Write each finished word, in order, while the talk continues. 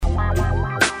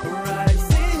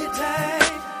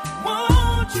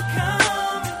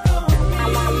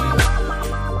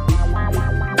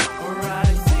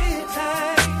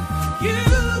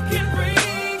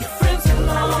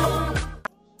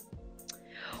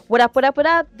What up, what up, what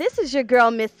up? This is your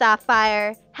girl, Miss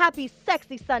Sapphire. Happy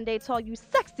sexy Sunday to all you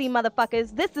sexy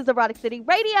motherfuckers. This is Erotic City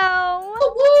Radio.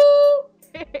 Woo-woo!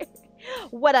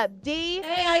 What up, D?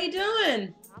 Hey, how you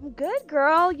doing? I'm good,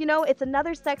 girl. You know, it's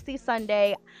another sexy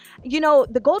Sunday.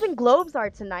 The Golden Globes are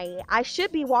tonight. I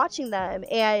should be watching them,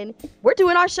 and we're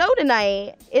doing our show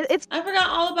tonight. It's I forgot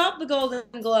all about the Golden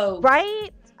Globe. right.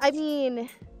 I mean,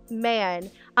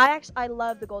 man, I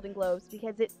love the Golden Globes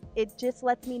because it just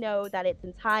lets me know that it's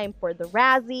in time for the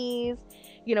Razzies,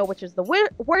 which is the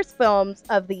worst films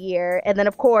of the year, and then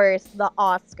of course the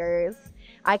Oscars.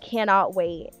 I cannot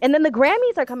wait. And then the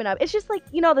Grammys are coming up. It's just like,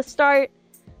 the start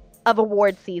of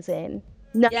award season.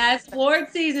 No, Yes, award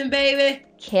season, baby.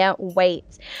 can't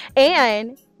wait.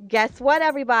 And guess what,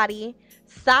 everybody?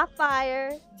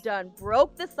 Sapphire done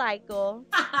broke the cycle.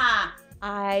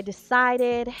 I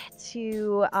decided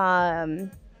to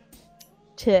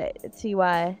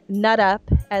nut up,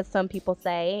 as some people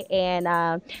say, and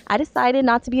I decided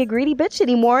not to be a greedy bitch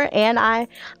anymore, and I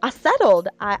settled.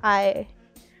 I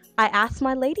asked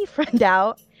my lady friend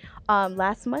out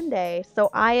last Monday,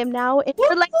 so I am now in a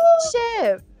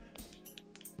relationship.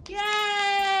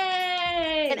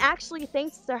 Yay! And actually,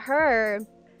 thanks to her,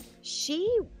 she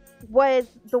was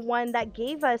the one that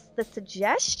gave us the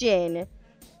suggestion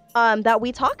that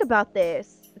we talk about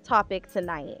this topic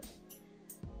tonight.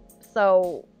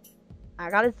 So I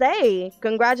gotta say,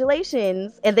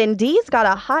 congratulations. And then Dee's got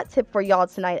a hot tip for y'all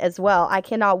tonight as well. I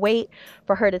cannot wait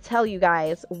for her to tell you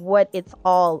guys what it's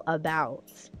all about.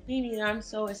 Me neither. I'm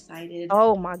so excited.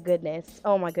 Oh my goodness.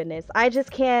 Oh my goodness. I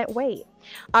just can't wait.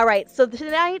 All right. So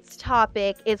tonight's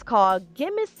topic is called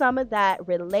Give Me Some of That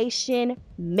Relation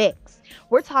Mix.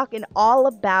 We're talking all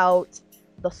about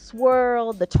the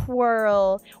swirl, the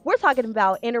twirl. We're talking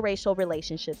about interracial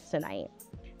relationships tonight.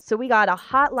 So we got a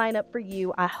hot lineup for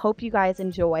you. I hope you guys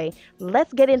enjoy.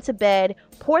 Let's get into bed,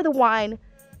 pour the wine,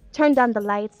 turn down the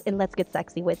lights, and let's get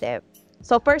sexy with it.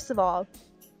 So first of all,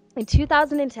 in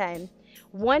 2010,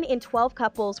 1 in 12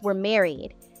 couples were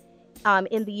married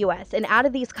in the U.S. And out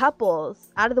of these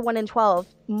couples, out of the 1 in 12,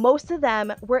 most of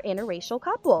them were interracial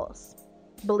couples,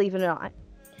 believe it or not.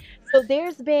 So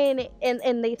there's been,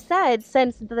 and they've said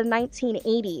since the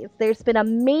 1980s, there's been a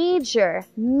major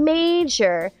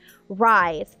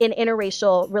rise in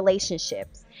interracial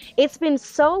relationships. It's been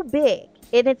so big,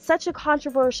 and it's such a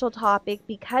controversial topic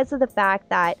because of the fact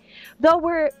that though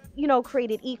we're,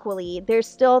 created equally, there's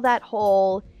still that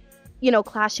whole,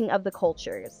 clashing of the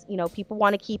cultures. People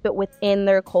want to keep it within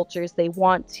their cultures. They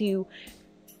want to,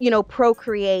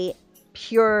 procreate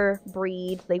pure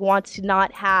breeds. They want to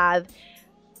not have.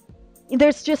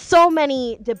 There's just so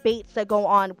many debates that go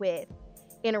on with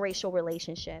interracial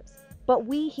relationships. But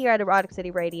we here at Erotic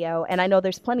City Radio, and I know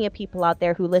there's plenty of people out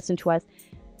there who listen to us,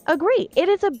 agree. It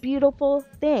is a beautiful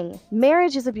thing.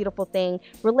 Marriage is a beautiful thing.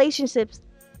 Relationships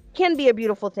can be a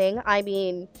beautiful thing. I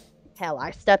mean, hell,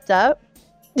 I stepped up.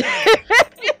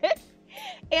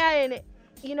 And,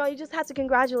 you just have to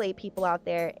congratulate people out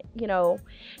there,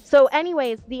 So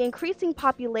anyways, the increasing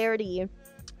popularity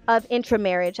of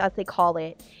intramarriage, as they call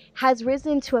it, has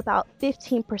risen to about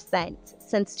 15%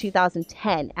 since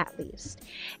 2010 at least.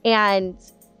 And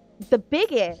the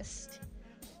biggest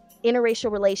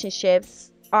interracial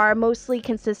relationships are mostly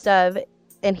consist of,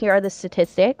 and here are the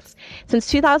statistics. Since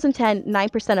 2010,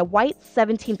 9% of whites,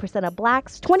 17% of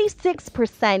blacks,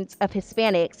 26% of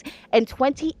Hispanics, and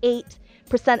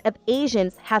 28% of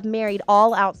Asians have married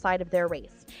all outside of their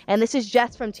race. And this is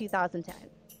just from 2010.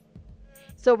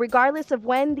 So regardless of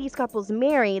when these couples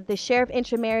married, the share of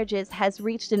intramarriages has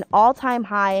reached an all-time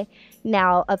high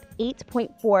now of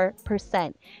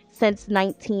 8.4% since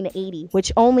 1980,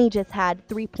 which only just had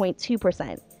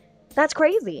 3.2%. That's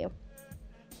crazy.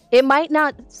 It might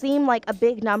not seem like a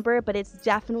big number, but it's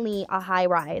definitely a high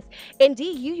rise. And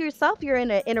Dee, you yourself, you're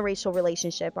in an interracial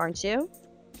relationship, aren't you?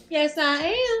 Yes,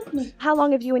 I am. How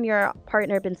long have you and your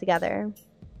partner been together?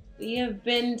 We have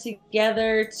been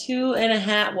together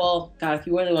 2.5. Well, God, if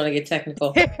you really want to get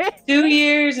technical, 2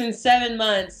 years and 7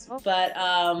 months. But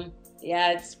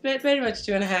yeah, it's been pretty much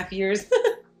 2.5 years.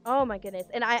 Oh my goodness.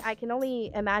 And I can only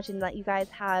imagine that you guys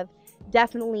have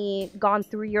definitely gone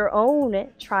through your own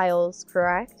trials,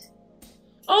 correct?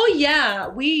 Oh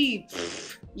yeah,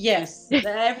 yes,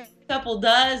 every couple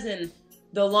does, and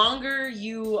the longer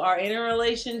you are in a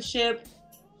relationship,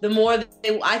 the more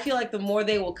I feel like the more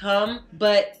they will come,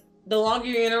 but the longer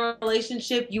you're in a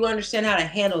relationship, you understand how to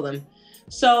handle them.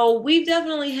 So we've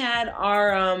definitely had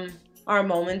our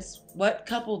moments. What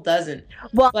couple doesn't?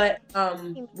 Well, but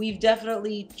we've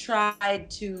definitely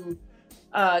tried to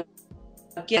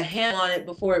get a handle on it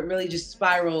before it really just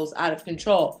spirals out of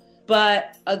control.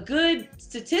 But a good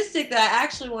statistic that I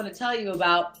actually want to tell you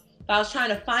about, I was trying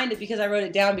to find it because I wrote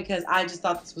it down because I just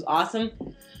thought this was awesome.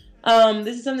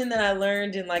 This is something that I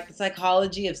learned in like the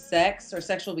psychology of sex or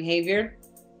sexual behavior.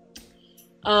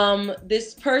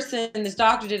 This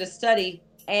doctor did a study,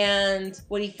 and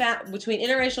what he found between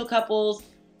interracial couples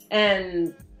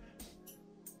and,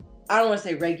 I don't want to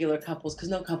say regular couples because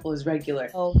no couple is regular.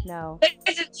 Oh, no.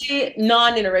 Basically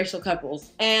non-interracial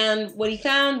couples. And what he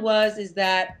found is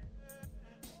that,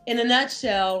 in a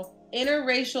nutshell,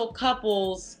 interracial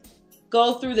couples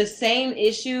go through the same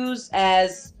issues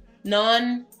as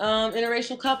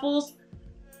non-interracial couples,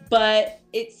 but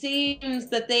it seems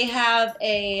that they have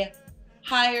a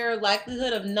higher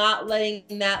likelihood of not letting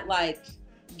that like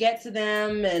get to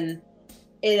them, and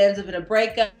it ends up in a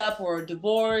breakup or a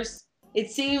divorce.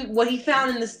 What he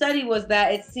found in the study was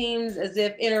that it seems as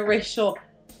if interracial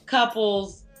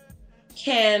couples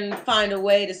can find a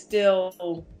way to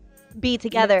still be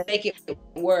together, make it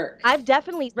work. I've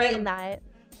definitely seen that.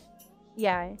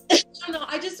 Yeah.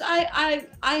 I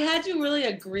had to really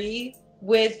agree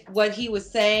with what he was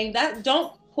saying. That,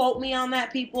 don't quote me on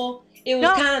that, people. It was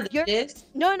kind of the gist.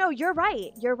 No, you're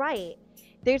right. You're right.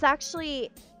 There's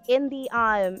actually in the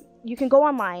you can go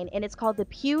online, and it's called the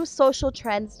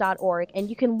pewsocialtrends.org, and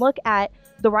you can look at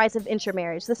the rise of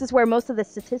intermarriage. This is where most of the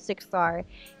statistics are.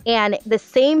 And the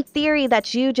same theory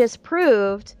that you just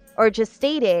proved or just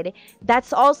stated,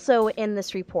 that's also in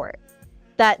this report.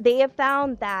 That they have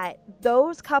found that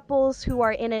those couples who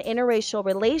are in an interracial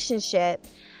relationship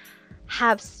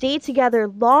have stayed together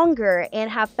longer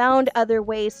and have found other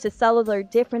ways to settle their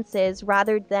differences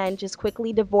rather than just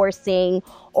quickly divorcing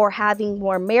or having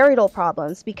more marital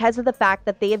problems, because of the fact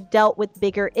that they have dealt with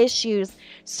bigger issues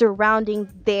surrounding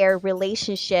their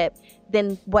relationship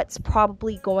than what's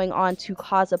probably going on to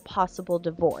cause a possible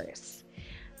divorce.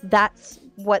 That's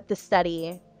what the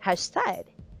study has said.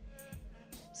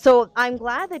 So I'm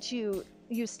glad that you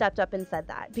stepped up and said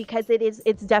that, because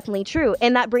it's definitely true.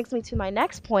 And that brings me to my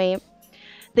next point.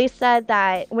 They said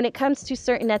that when it comes to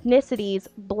certain ethnicities,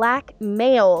 Black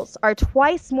males are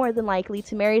twice more than likely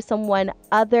to marry someone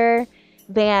other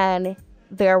than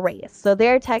their race. So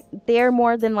they're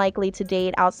more than likely to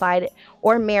date outside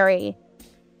or marry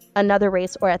another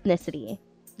race or ethnicity.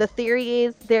 The theory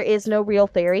is there is no real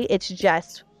theory. It's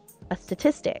just a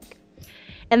statistic.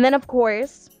 And then, of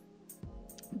course,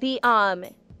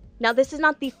 now, this is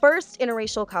not the first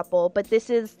interracial couple, but this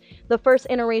is the first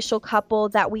interracial couple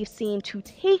that we've seen to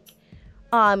take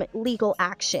legal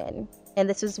action. And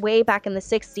this was way back in the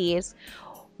 60s,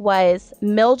 was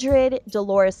Mildred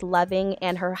Dolores Loving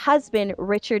and her husband,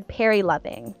 Richard Perry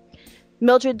Loving.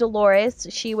 Mildred Dolores,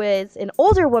 she was an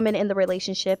older woman in the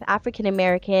relationship, African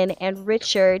American, and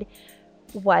Richard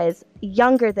was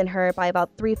younger than her by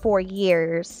about 3-4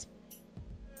 years,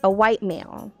 a white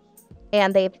male.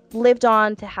 And they've lived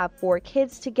on to have 4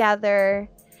 kids together.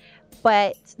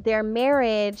 But their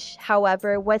marriage,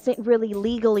 however, wasn't really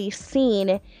legally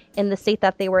seen in the state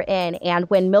that they were in. And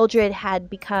when Mildred had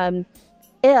become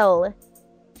ill,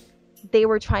 they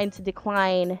were trying to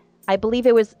decline. I believe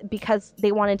it was because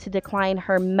they wanted to decline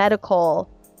her medical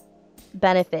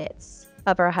benefits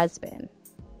of her husband.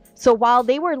 So while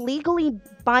they were legally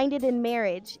binded in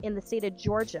marriage in the state of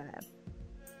Georgia,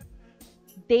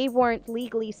 they weren't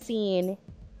legally seen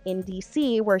in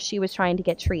DC, where she was trying to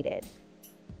get treated.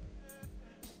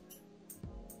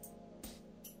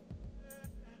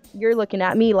 You're looking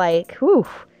at me like, whew,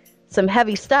 some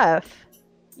heavy stuff.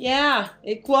 Yeah.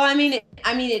 It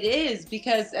is,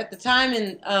 because at the time,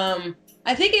 and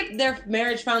I think their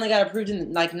marriage finally got approved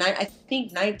in like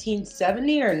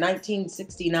 1970 or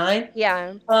 1969.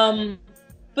 Yeah.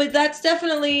 But that's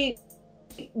definitely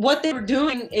what they were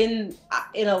doing in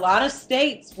a lot of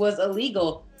states was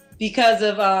illegal because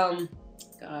of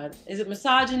God, is it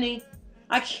misogyny?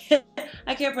 I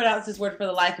can't pronounce this word for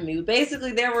the life of me. But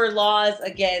basically, there were laws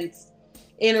against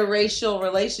interracial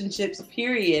relationships,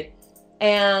 period.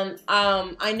 And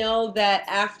I know that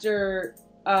after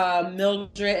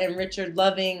Mildred and Richard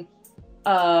Loving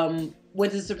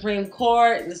went to the Supreme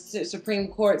Court, the Supreme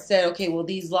Court said, okay, well,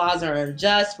 these laws are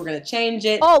unjust. We're going to change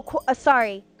it. Oh,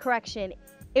 sorry. Correction.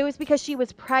 It was because she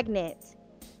was pregnant.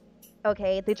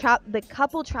 Okay. The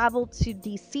couple traveled to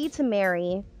DC to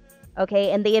marry.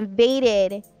 Okay. And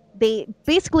they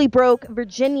basically broke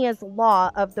Virginia's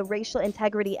law of the Racial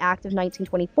Integrity Act of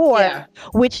 1924,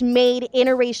 which made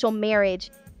interracial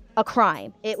marriage a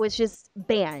crime. It was just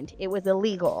banned. It was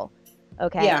illegal.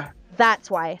 Okay. Yeah.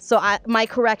 That's why. So my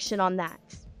correction on that.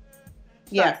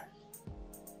 Yeah.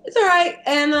 It's all right.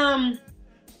 And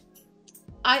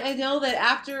I know that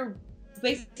after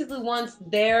basically once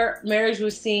their marriage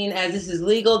was seen as this is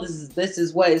legal, this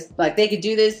is what it's like, they could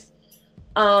do this.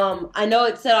 I know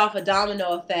it set off a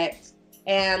domino effect,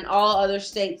 and all other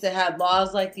states that had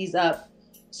laws like these up,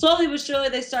 slowly but surely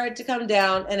they started to come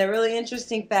down. And a really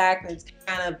interesting fact, and it's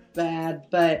kind of bad,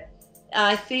 but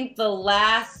I think the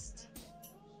last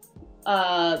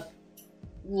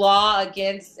law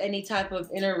against any type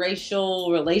of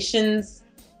interracial relations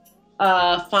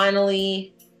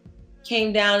finally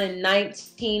came down in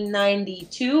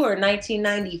 1992 or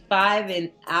 1995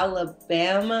 in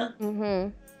Alabama. Mm-hmm.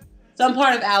 Some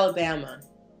part of Alabama.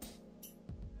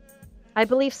 I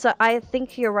believe so. I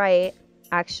think you're right,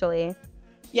 actually.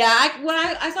 Yeah,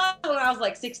 I saw it when I was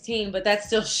like 16, but that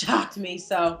still shocked me.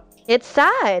 So it's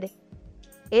sad.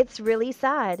 It's really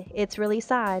sad. It's really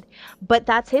sad. But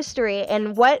that's history.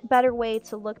 And what better way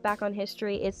to look back on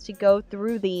history is to go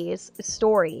through these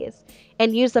stories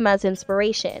and use them as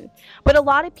inspiration. But a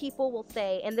lot of people will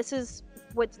say, and this is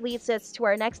what leads us to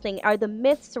our next thing, are the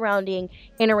myths surrounding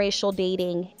interracial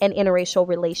dating and interracial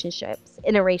relationships,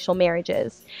 interracial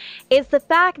marriages, is the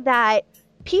fact that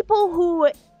people who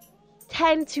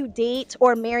tend to date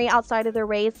or marry outside of their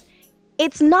race,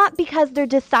 it's not because they're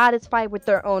dissatisfied with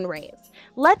their own race.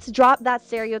 Let's drop that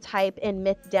stereotype and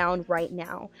myth down right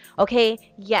now. Okay?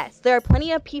 Yes, there are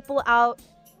plenty of people out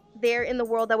there in the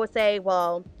world that would say,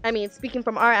 well, I mean, speaking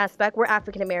from our aspect, we're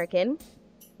African American.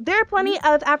 There are plenty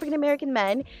of African American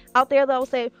men out there that will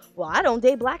say, well, I don't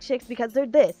date black chicks because they're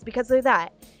this, because they're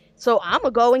that. So I'm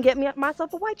going to go and get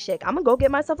myself a white chick. I'm going to go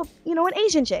get myself an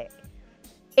Asian chick.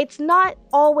 It's not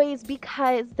always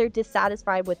because they're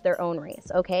dissatisfied with their own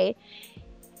race, okay?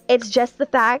 It's just the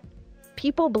fact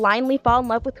people blindly fall in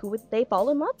love with who they fall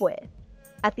in love with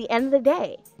at the end of the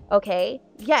day, okay?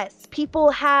 Yes, people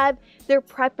have their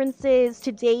preferences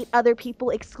to date other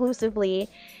people exclusively,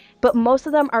 but most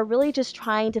of them are really just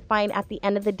trying to find, at the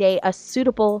end of the day, a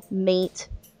suitable mate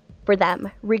for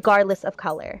them, regardless of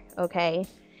color, okay?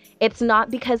 It's not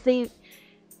because they,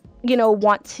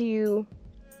 want to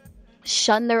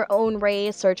shun their own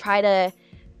race or try to,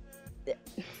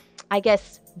 I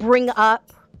guess, bring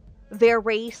up their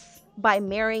race by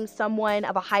marrying someone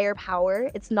of a higher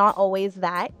power. It's not always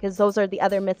that, because those are the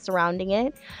other myths surrounding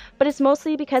it. But it's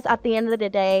mostly because at the end of the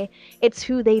day, it's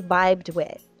who they vibed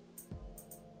with.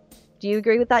 Do you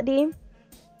agree with that, Dee?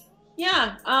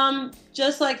 Yeah,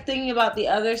 just like thinking about the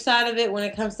other side of it when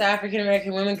it comes to African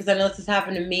American women, because I know this has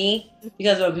happened to me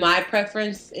because of my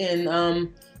preference in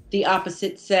the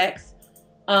opposite sex.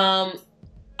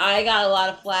 I got a lot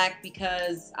of flack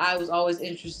because I was always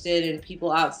interested in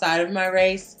people outside of my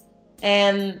race.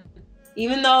 And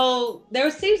even though there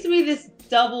seems to be this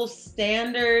double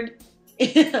standard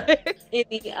in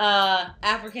the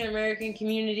African American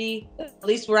community, at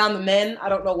least around the men, I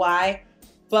don't know why,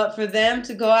 but for them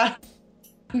to go out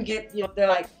and get, they're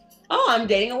like, oh, I'm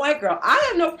dating a white girl. I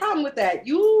have no problem with that.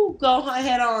 You go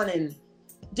head on and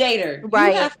date her.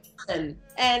 Right. You have fun.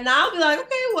 And I'll be like,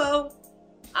 okay, well,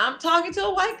 I'm talking to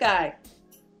a white guy.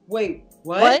 Wait,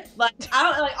 what? Like, I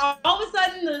don't, like, all of a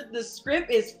sudden the script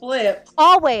is flipped.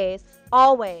 Always.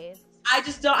 I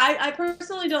just don't, I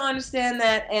personally don't understand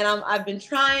that. And I've been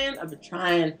trying,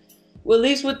 well, at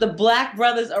least with the black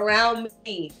brothers around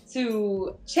me,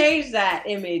 to change that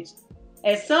image.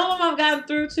 And some of them I've gotten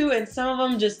through to, and some of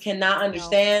them just cannot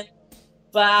understand.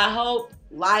 But I hope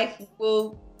life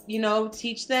will,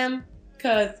 teach them,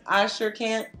 because I sure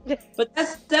can't. But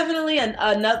that's definitely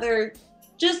another,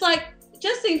 just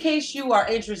in case you are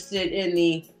interested in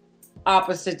the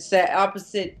opposite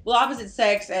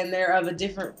sex and they're of a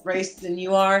different race than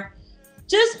you are,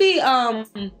 just be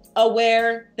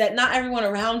aware that not everyone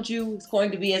around you is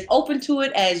going to be as open to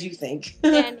it as you think.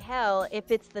 And hell,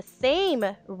 if it's the same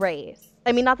race,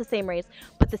 I mean, not the same race,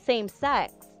 but the same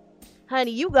sex,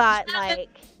 honey, you got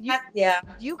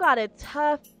you got a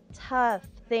tough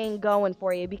thing going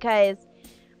for you. Because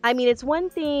I mean, it's one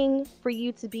thing for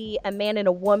you to be a man and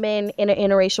a woman in an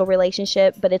interracial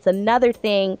relationship, but it's another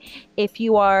thing if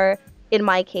you are, in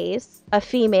my case, a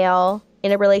female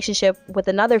in a relationship with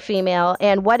another female.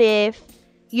 And what if,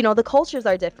 the cultures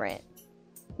are different?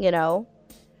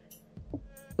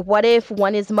 What if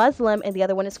one is Muslim and the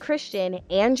other one is Christian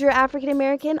and you're African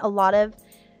American? A lot of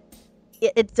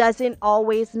it doesn't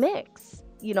always mix.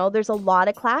 There's a lot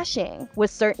of clashing with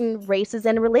certain races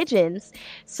and religions.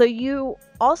 So you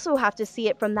also have to see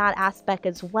it from that aspect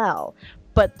as well.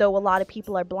 But though a lot of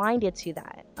people are blinded to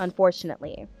that,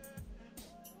 unfortunately.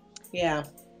 Yeah.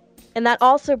 And that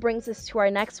also brings us to our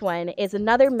next one, is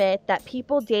another myth that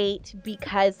people date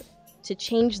because to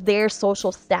change their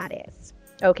social status.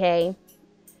 Okay?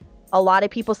 A lot of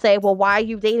people say, well, why are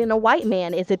you dating a white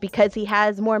man? Is it because he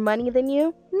has more money than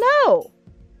you? No.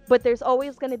 But there's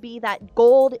always going to be that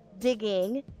gold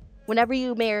digging whenever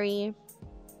you marry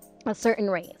a certain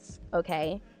race,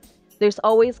 okay? There's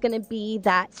always going to be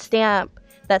that stamp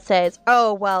that says,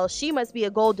 oh, well, she must be a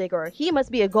gold digger, or he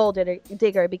must be a gold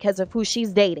digger because of who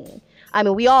she's dating. I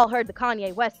mean, we all heard the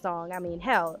Kanye West song. I mean,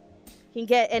 hell, can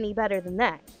get any better than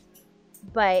that.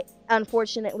 But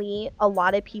unfortunately, a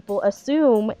lot of people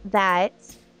assume that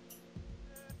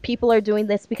people are doing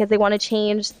this because they want to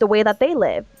change the way that they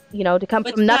live, you know, to come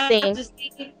from nothing.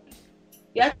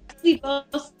 You have to see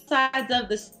both sides of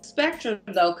the spectrum,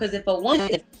 though, because if a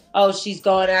woman, she's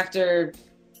going after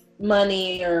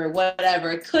money or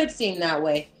whatever, it could seem that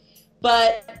way.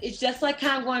 But it's just like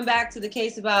kind of going back to the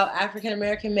case about African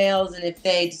American males, and if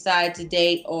they decide to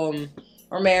date or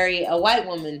marry a white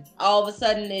woman, all of a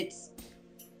sudden it's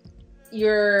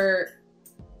your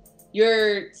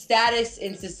status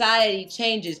in society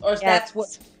changes, or that's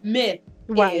what myth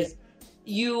is.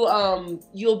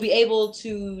 You'll be able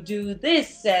to do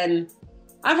this, and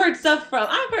I've heard stuff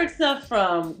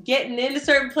from getting into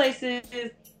certain places,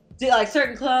 like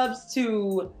certain clubs,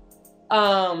 to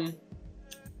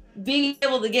being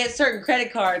able to get certain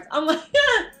credit cards. I'm like,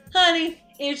 honey,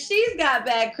 if she's got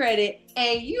bad credit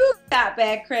and you got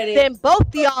bad credit, then both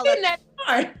of y'all in that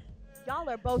card. Y'all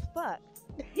are both fucked.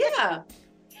 Yeah.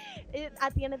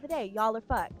 At the end of the day, y'all are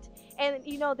fucked. And,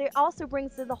 you know, there also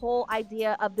brings to the whole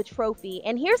idea of the trophy.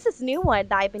 And here's this new one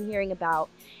that I've been hearing about.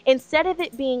 Instead of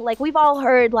it being like, we've all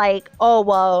heard like, oh,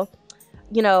 well,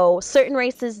 you know, certain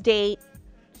races date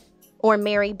or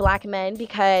marry black men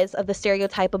because of the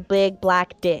stereotype of big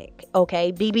black dick.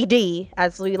 Okay, BBD,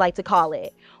 as we like to call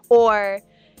it. Or,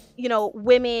 you know,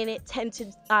 women tend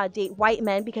to date white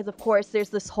men because, of course, there's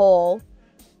this whole,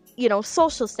 you know,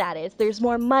 social status. There's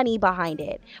more money behind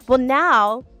it. Well,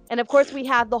 now, and of course we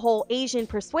have the whole Asian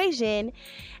persuasion,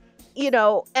 you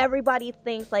know, everybody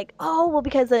thinks like, oh, well,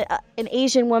 because an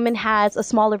Asian woman has a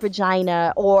smaller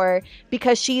vagina, or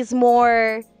because she's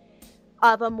more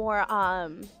of a more, I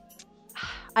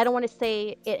don't want to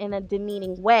say it in a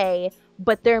demeaning way,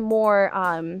 but they're more,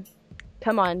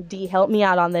 come on, D, help me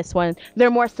out on this one. They're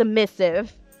more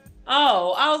submissive.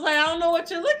 Oh, I was like, I don't know what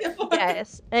you're looking for.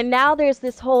 Yes. And now there's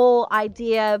this whole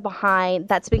idea behind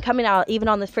that's been coming out, even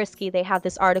on the Frisky. They have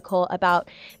this article about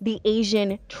the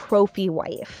Asian trophy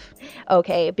wife.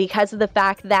 Okay. Because of the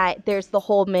fact that there's the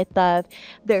whole myth of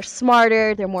they're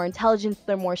smarter, they're more intelligent,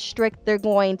 they're more strict, they're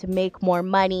going to make more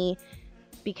money.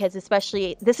 Because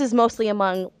especially, this is mostly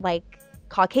among like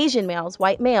Caucasian males,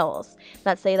 white males,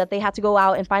 that say that they have to go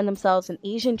out and find themselves an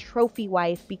Asian trophy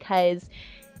wife, because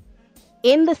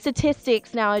in the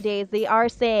statistics nowadays, they are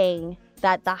saying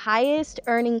that the highest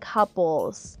earning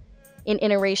couples in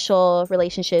interracial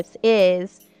relationships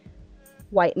is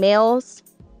white males,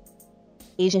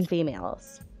 Asian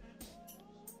females.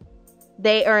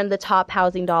 They earn the top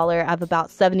housing dollar of about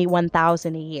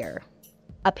 $71,000 a year,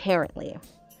 apparently.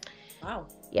 Wow.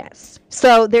 Yes.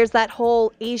 So there's that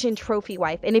whole Asian trophy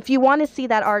wife. And if you want to see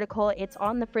that article, it's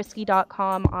on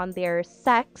thefrisky.com on their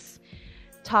sex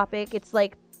topic. It's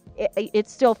like,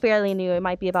 it's still fairly new. It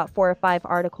might be about 4 or 5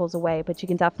 articles away, but you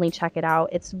can definitely check it out.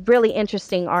 It's a really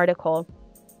interesting article.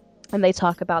 And they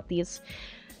talk about these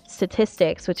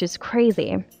statistics, which is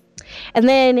crazy. And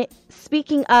then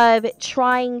speaking of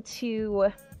trying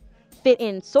to fit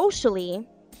in socially,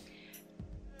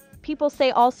 people say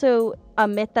also a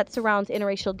myth that surrounds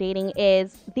interracial dating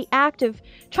is the act of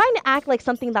trying to act like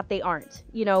something that they aren't,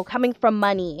 you know, coming from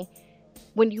money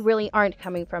when you really aren't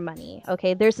coming from money.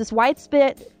 Okay, there's this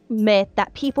widespread myth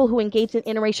that people who engage in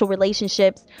interracial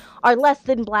relationships are less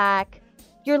than black,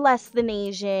 you're less than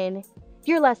Asian,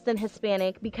 you're less than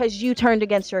Hispanic because you turned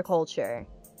against your culture.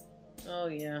 Oh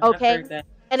yeah. Okay. I've heard that.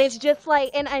 And it's just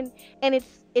like, and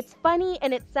it's funny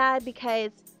and it's sad,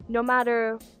 because no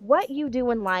matter what you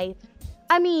do in life,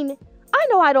 I mean, I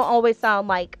know I don't always sound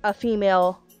like a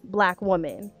female black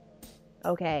woman,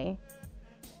 okay?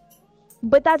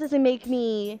 But that doesn't make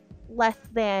me less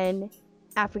than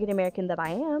African American that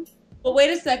I am. But wait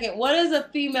a second, what does a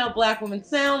female black woman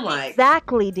sound like?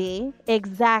 Exactly, D.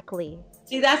 Exactly.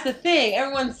 See, that's the thing.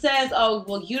 Everyone says, oh,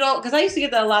 well, you don't, because I used to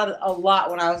get that a lot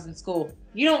when I was in school.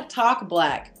 You don't talk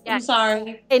black. Yeah. I'm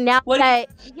sorry. And now what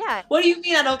do you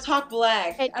mean I don't talk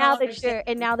black? And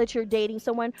now that you're dating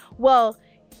someone, well,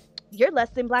 you're less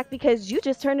than black because you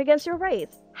just turned against your race.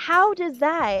 How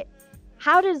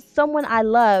does someone I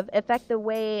love affect the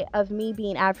way of me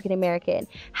being African American?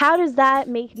 How does that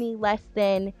make me less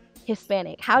than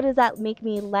Hispanic? How does that make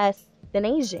me less than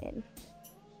Asian?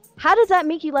 How does that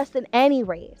make you less than any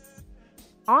race?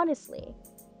 Honestly.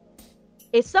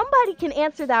 If somebody can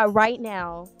answer that right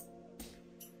now,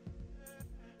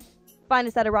 find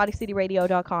us at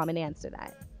eroticcityradio.com and answer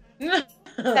that.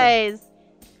 Because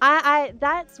I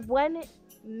that's one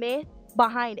myth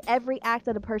behind every act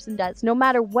that a person does. No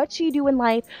matter what you do in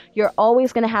life, you're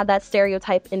always going to have that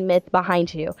stereotype and myth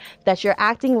behind you that you're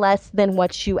acting less than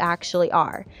what you actually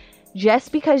are.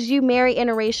 Just because you marry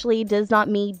interracially does not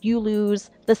mean you lose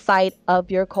the sight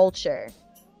of your culture.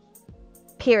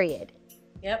 Period.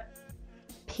 Yep.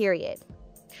 Period.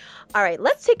 All right,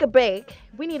 let's take a break.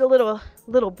 We need a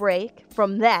little break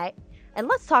from that, and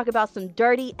let's talk about some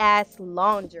dirty ass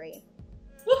laundry.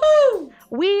 Woohoo!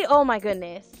 Oh my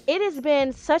goodness, it has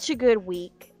been such a good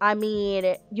week. I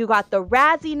mean, you got the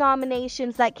Razzie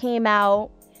nominations that came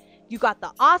out. You got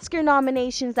the Oscar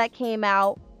nominations that came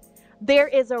out. There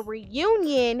is a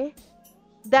reunion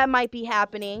that might be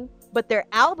happening, but their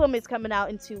album is coming out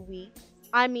in 2 weeks.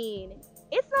 I mean,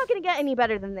 it's not going to get any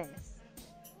better than this.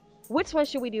 Which one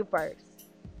should we do first?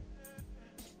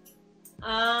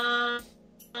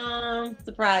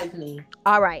 Surprise me.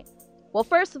 All right. Well,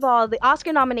 first of all, the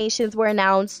Oscar nominations were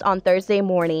announced on Thursday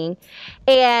morning,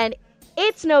 and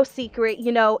it's no secret,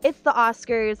 it's the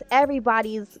Oscars.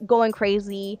 Everybody's going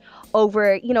crazy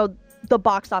over, the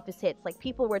box office hits. Like,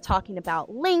 people were talking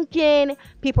about Lincoln,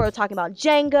 people were talking about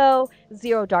Django,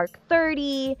 Zero Dark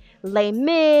 30, Les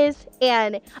Mis,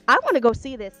 and I want to go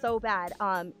see this so bad.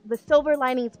 The Silver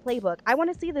Linings Playbook. I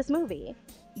want to see this movie.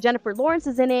 Jennifer Lawrence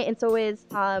is in it, and so is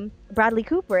Bradley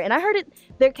Cooper. And I heard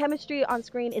their chemistry on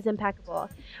screen is impeccable.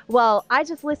 Well, I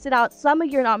just listed out some of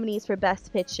your nominees for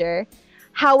Best Picture.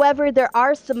 However, there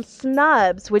are some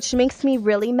snubs, which makes me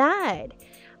really mad.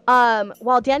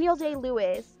 While Daniel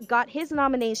Day-Lewis got his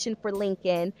nomination for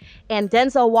Lincoln, and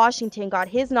Denzel Washington got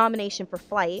his nomination for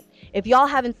Flight. If y'all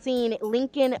haven't seen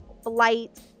Lincoln,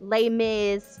 Flight, Les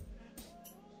Mis,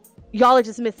 y'all are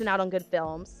just missing out on good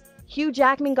films. Hugh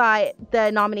Jackman got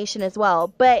the nomination as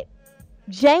well, but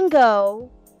Django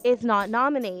is not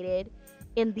nominated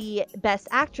in the Best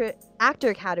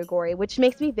Actor category, which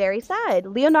makes me very sad.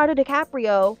 Leonardo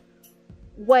DiCaprio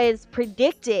was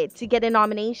predicted to get a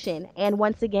nomination, and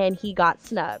once again he got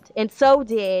snubbed. And so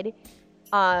did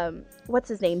what's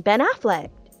his name? Ben Affleck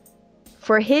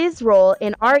for his role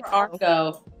in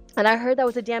Argo. And I heard that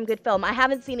was a damn good film. I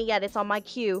haven't seen it yet. It's on my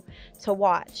queue to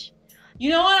watch. You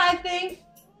know what I think?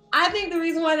 I think the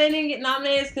reason why they didn't get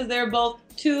nominated is because they're both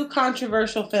two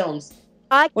controversial films.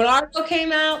 When Argo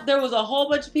came out, there was a whole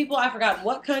bunch of people, I forgot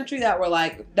what country, that were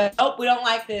like, nope, we don't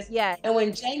like this. Yeah. And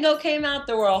when Django came out,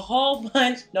 there were a whole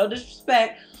bunch, no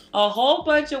disrespect, a whole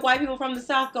bunch of white people from the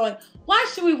South going, why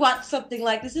should we watch something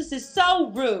like this? This is so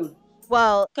rude.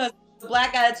 Well, because the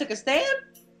black guy that took a stand,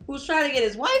 who was trying to get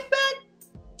his wife back,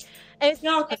 it's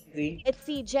all crazy.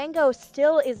 See, Django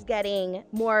still is getting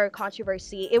more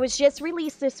controversy. It was just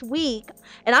released this week,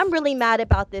 and I'm really mad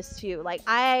about this too. Like,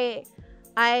 I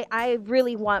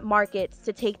really want markets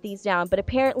to take these down, but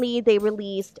apparently they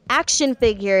released action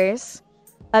figures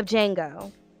of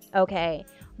Django. Okay.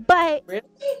 But really?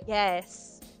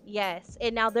 Yes.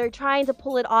 And now they're trying to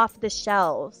pull it off the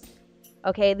shelves.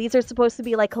 Okay, these are supposed to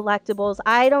be like collectibles.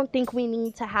 I don't think we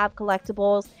need to have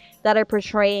collectibles that are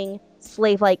portraying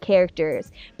slave-like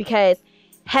characters, because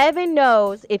heaven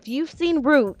knows if you've seen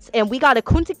Roots and we got a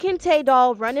Kunta Kinte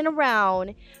doll running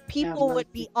around, people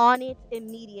would be on it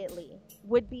immediately.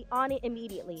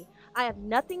 I have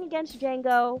nothing against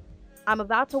Django. I'm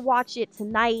about to watch it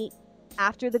tonight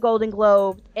after the Golden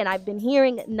Globes, and I've been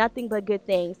hearing nothing but good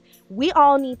things. We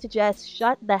all need to just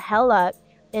shut the hell up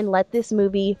and let this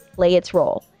movie play its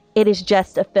role. It is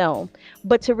just a film.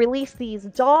 But to release these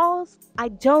dolls, I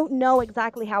don't know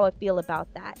exactly how I feel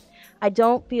about that. I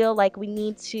don't feel like we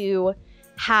need to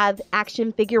have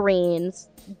action figurines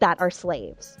that are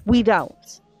slaves. We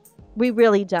don't. We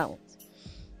really don't.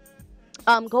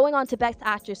 Going on to Best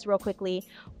Actress real quickly,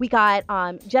 we got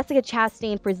Jessica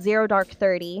Chastain for Zero Dark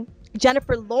 30.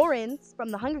 Jennifer Lawrence from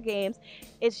The Hunger Games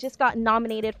is just got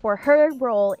nominated for her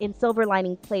role in Silver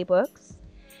Lining Playbooks.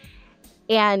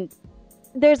 And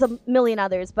there's a million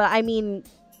others, but I mean,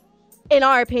 in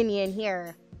our opinion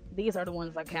here, these are the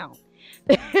ones that count.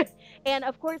 And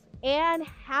of course, Anne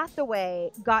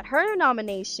Hathaway got her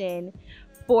nomination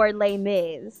for Les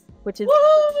Mis, which is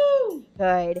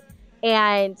good.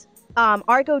 And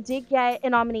Argo did get a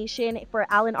nomination for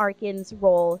Alan Arkin's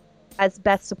role as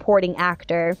Best Supporting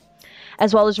Actor,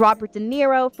 as well as Robert De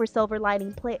Niro for Silver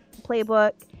Lining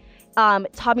Playbook.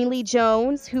 Tommy Lee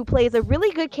Jones, who plays a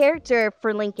really good character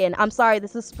for Lincoln. I'm sorry,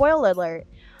 this is spoiler alert,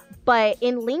 but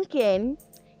in Lincoln,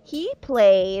 he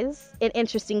plays an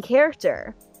interesting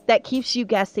character that keeps you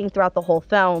guessing throughout the whole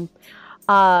film.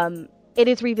 it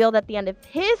is revealed at the end of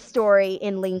his story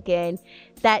in Lincoln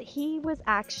that he was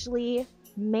actually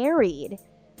married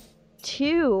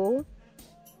to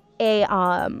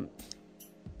a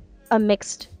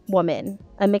mixed woman,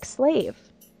 a mixed slave.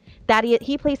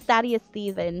 He plays Thaddeus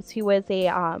Stevens, who was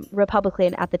a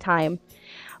Republican at the time,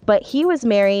 but he was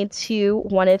married to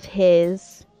one of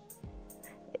his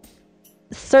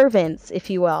servants, if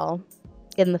you will,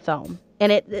 in the film.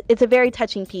 And it's a very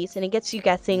touching piece, and it gets you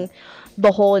guessing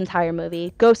the whole entire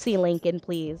movie. Go see Lincoln,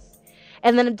 please.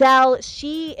 And then Adele,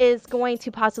 she is going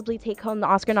to possibly take home the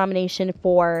Oscar nomination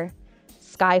for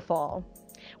Skyfall,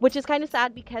 which is kind of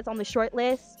sad because on the short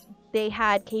list, they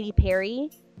had Katy Perry,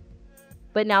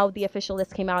 but now the official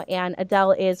list came out, and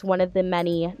Adele is one of the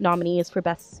many nominees for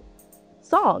Best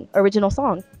Song, Original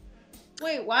Song.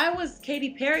 Wait, why was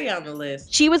Katy Perry on the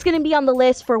list? She was going to be on the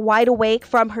list for Wide Awake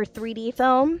from her 3D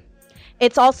film.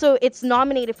 It's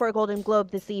nominated for a Golden Globe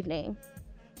this evening.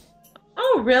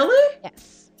 Oh, really?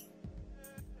 Yes.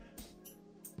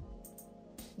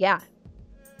 Yeah.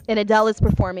 And Adele is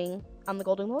performing on the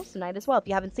Golden Globes tonight as well. If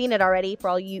you haven't seen it already, for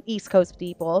all you East Coast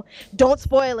people, don't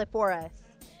spoil it for us.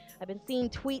 I've been seeing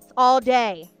tweets all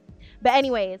day. But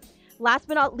anyways, last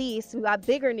but not least, we got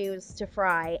bigger news to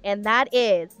fry, and that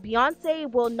is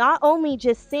Beyonce will not only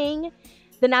just sing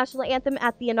the national anthem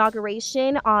at the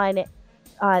inauguration on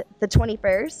the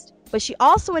 21st, but she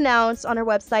also announced on her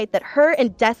website that her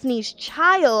and Destiny's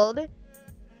Child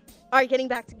are getting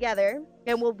back together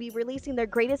and will be releasing their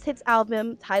greatest hits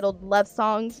album titled Love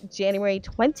Songs January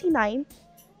 29th.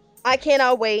 I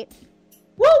cannot wait.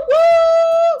 Woo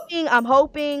woo! I'm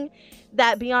hoping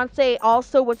that Beyonce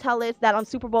also will tell us that on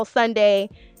Super Bowl Sunday,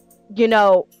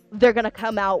 they're going to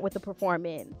come out with a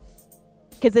performance.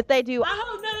 Because if they do... I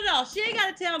hope no. She ain't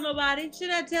got to tell nobody. She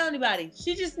not tell anybody.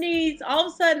 She just needs, all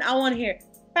of a sudden, I want to hear,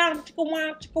 and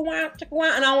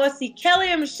I want to see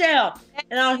Kelly and Michelle.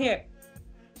 And I'll hear,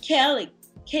 Kelly,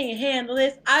 can you handle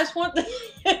this? I just want this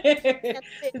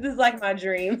is like my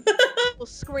dream.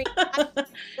 Scream.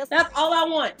 That's all I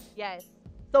want. Yes.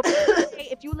 So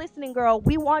if you're listening, girl,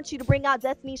 we want you to bring out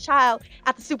Destiny's Child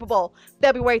at the Super Bowl,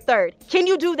 February 3rd. Can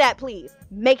you do that, please?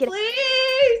 Make it. Please.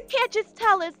 You can't just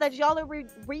tell us that y'all are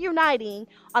reuniting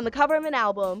on the cover of an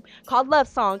album called Love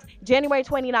Songs, January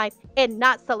 29th, and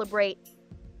not celebrate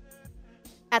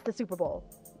at the Super Bowl.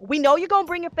 We know you're going to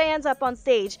bring your fans up on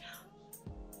stage,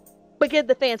 but give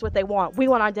the fans what they want. We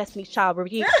want our Destiny's Child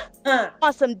reunion.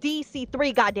 On some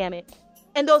DC3, goddammit.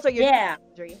 And those are your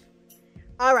dreams.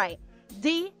 All right.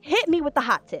 D, hit me with the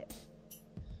hot tip.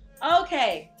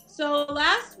 Okay, so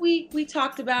last week we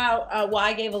talked about,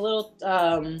 I gave a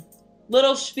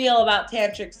little spiel about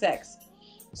tantric sex.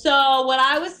 So what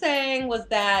I was saying was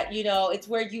that, it's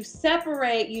where you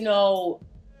separate,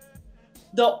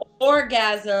 the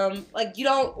orgasm,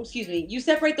 you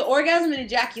separate the orgasm and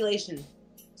ejaculation.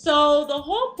 So the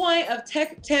whole point of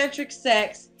tantric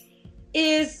sex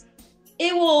is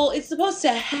it's supposed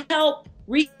to help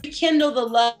rekindle the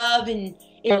love in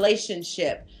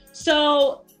relationship.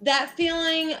 So that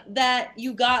feeling that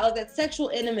you got, like that sexual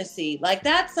intimacy, like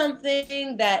that's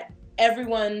something that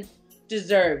everyone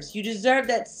deserves. You deserve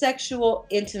that sexual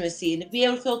intimacy and to be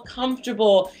able to feel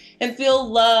comfortable and feel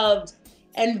loved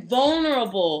and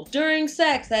vulnerable during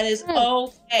sex. That is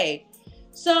okay.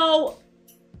 So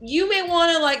you may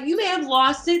want to, you may have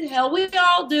lost it. Hell, we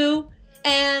all do.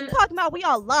 And talking about we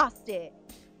all lost it.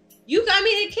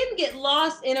 It can get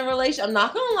lost in a relationship. I'm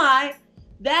not gonna lie.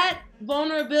 That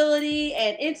vulnerability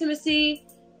and intimacy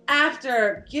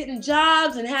after getting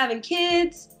jobs and having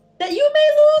kids, that you may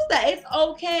lose that. It's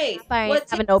okay. What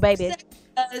having no babies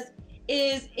does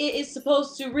is it is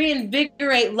supposed to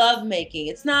reinvigorate lovemaking.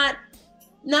 It's not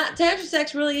tantric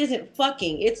sex really isn't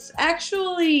fucking. It's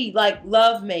actually like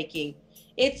lovemaking.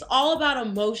 It's all about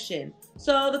emotion.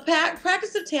 So the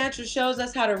practice of Tantra shows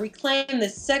us how to reclaim the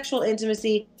sexual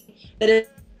intimacy that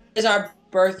is our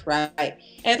birthright.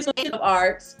 And through the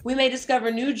arts, we may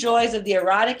discover new joys of the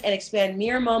erotic and expand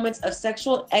mere moments of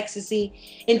sexual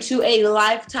ecstasy into a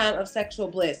lifetime of sexual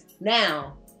bliss.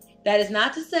 Now, that is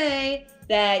not to say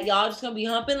that y'all just gonna be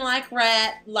humping like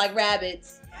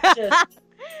rabbits just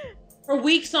for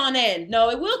weeks on end. No,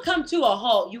 it will come to a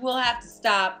halt. You will have to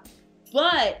stop.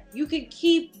 But you can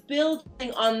keep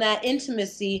building on that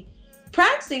intimacy,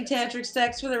 practicing tantric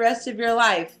sex for the rest of your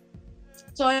life.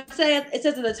 So it says at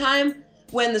the time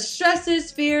when the stresses,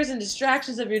 fears, and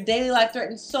distractions of your daily life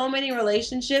threaten so many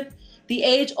relationships, the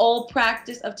age-old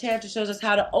practice of Tantra shows us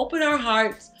how to open our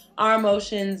hearts, our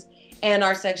emotions, and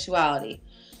our sexuality.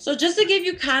 So just to give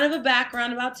you kind of a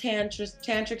background about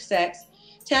tantric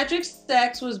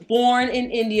sex was born in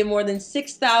India more than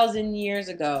 6,000 years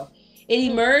ago. It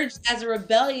emerged as a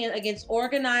rebellion against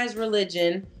organized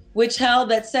religion, which held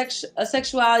that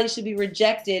sexuality should be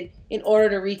rejected in order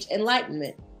to reach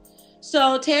enlightenment.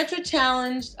 So Tantra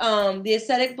challenged the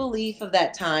ascetic belief of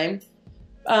that time.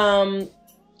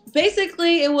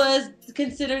 Basically, it was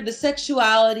considered the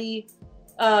sexuality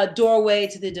doorway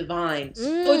to the divine. So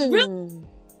it's really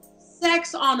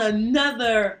sex on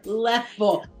another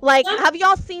level. Like, have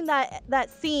y'all seen that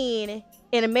scene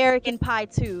in American Pie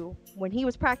 2 when he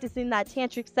was practicing that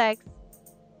tantric sex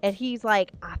and he's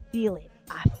like, I feel it.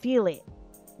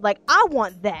 Like, I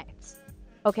want that.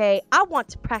 Okay? I want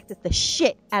to practice the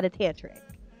shit out of tantric.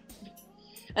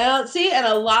 And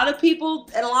a lot of people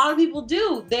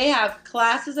do. They have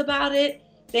classes about it.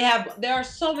 There are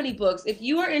so many books. If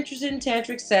you are interested in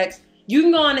tantric sex, you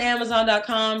can go on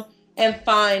Amazon.com and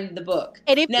find the book.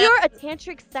 And if you're a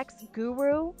tantric sex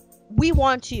guru, we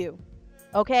want you.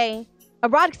 Okay?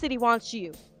 Erotic City wants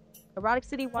you. Erotic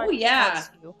City wants you.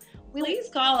 Please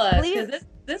call us, because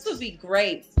this would be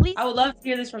great. Please. I would love to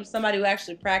hear this from somebody who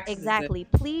actually practices Exactly.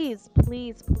 it. Please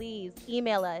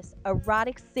email us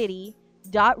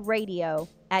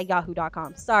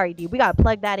eroticcity.radio@yahoo.com. Sorry, dude. We got to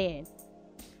plug that in.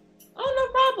 Oh, no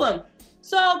problem.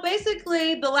 So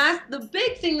basically, the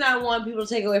big thing that I want people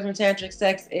to take away from tantric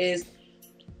sex is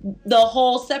the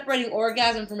whole separating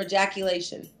orgasm from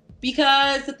ejaculation.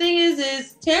 Because the thing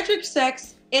is tantric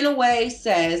sex, in a way,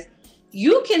 says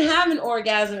you can have an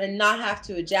orgasm and not have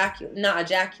to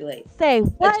ejaculate. Say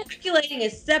what? Ejaculating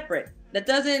is separate.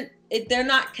 They're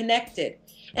not connected.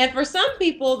 And for some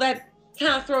people, that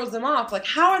kind of throws them off. Like,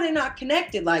 how are they not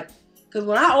connected? Like, because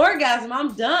when I orgasm,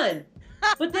 I'm done.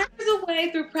 But there is a way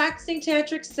through practicing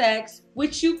tantric sex,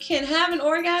 which you can have an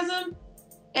orgasm,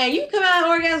 and you come out of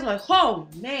orgasm like, oh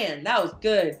man, that was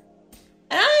good.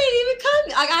 And I ain't even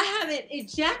I haven't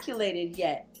ejaculated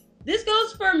yet. This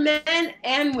goes for men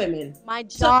and women. My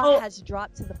jaw has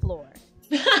dropped to the floor.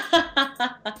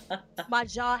 My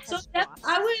jaw has dropped.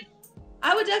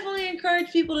 I would definitely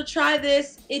encourage people to try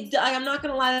this. I'm not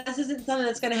going to lie, this isn't something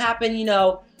that's going to happen,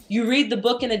 you read the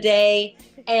book in a day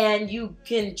and you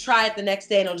can try it the next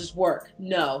day and it'll just work.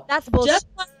 No. That's bullshit.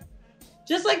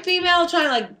 Just like female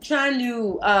trying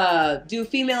to do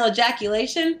female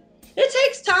ejaculation, it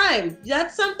takes time.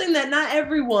 That's something that not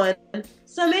everyone.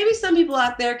 So maybe some people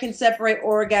out there can separate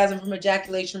orgasm from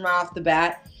ejaculation right off the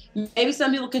bat. Maybe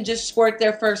some people can just squirt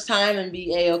their first time and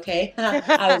be A-okay.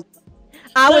 I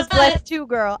was blessed too,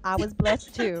 girl. I was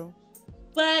blessed too.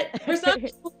 But for some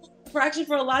people,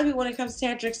 for a lot of people when it comes to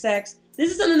tantric sex,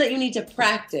 this is something that you need to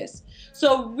practice.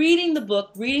 So reading the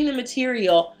book, reading the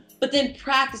material, but then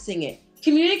practicing it.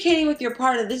 Communicating with your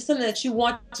partner, this is something that you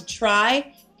want to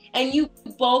try, and you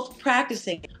both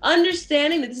practicing.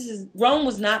 Understanding that Rome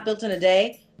was not built in a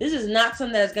day. This is not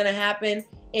something that's going to happen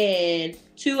in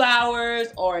 2 hours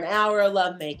or an hour of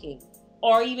lovemaking,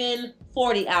 or even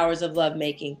 40 hours of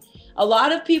lovemaking. A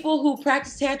lot of people who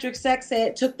practice tantric sex say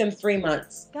it took them 3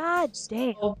 months. God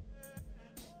damn. So,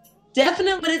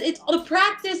 definitely, but it's the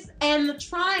practice and the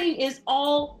trying is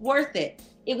all worth it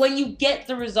when you get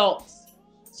the results.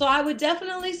 So I would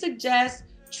definitely suggest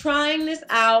trying this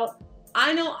out.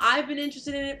 I know I've been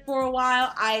interested in it for a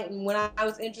while. When I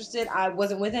was interested, I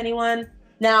wasn't with anyone.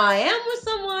 Now I am with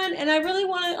someone, and I really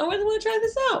want to try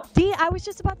this out. Dee, I was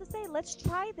just about to say, let's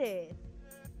try this.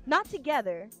 Not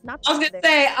together. I was gonna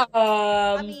say,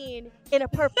 I mean, in a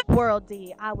perfect world,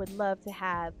 Dee, I would love to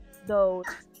have those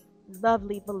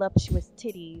lovely voluptuous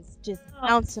titties just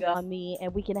bouncing on me,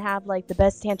 and we can have like the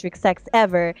best tantric sex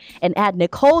ever and add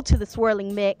Nicole to the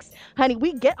swirling mix. Honey,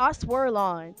 we get our swirl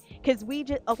on, because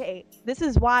this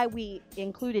is why we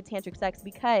included tantric sex,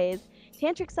 because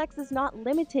tantric sex is not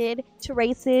limited to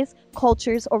races,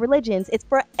 cultures, or religions. It's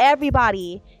for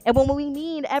everybody. And when we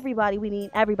mean everybody, we mean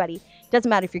everybody. Doesn't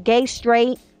matter if you're gay,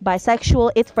 straight,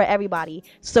 bisexual, it's for everybody.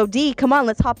 So Dee, come on,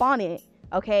 let's hop on it.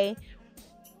 Okay?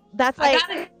 That's like,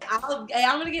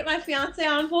 I'm gonna get my fiance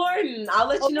on board, and I'll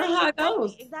let you know how it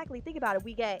goes. Exactly. Think about it.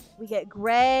 We get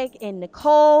Greg and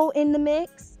Nicole in the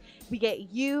mix. We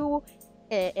get you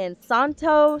and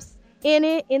Santos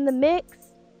in the mix,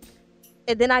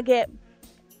 and then I get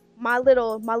my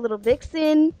little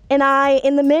vixen and I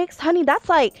in the mix. Honey, that's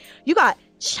like, you got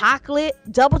chocolate,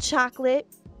 double chocolate,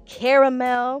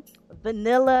 caramel,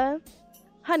 vanilla.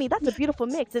 Honey, that's a beautiful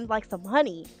mix, and like some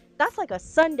honey. That's like a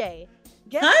sundae.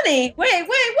 Honey? Wait.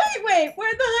 Where'd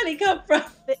the honey come from?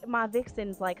 My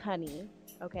vixen's like honey.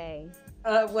 Okay.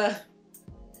 Well,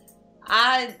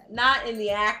 not in the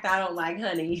act. I don't like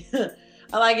honey.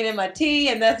 I like it in my tea,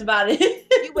 and that's about it.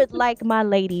 You would like my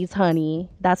ladies' honey.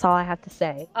 That's all I have to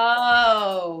say.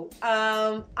 Oh,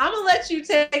 I'm gonna let you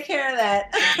take care of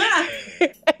that.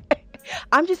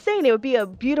 I'm just saying it would be a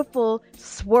beautiful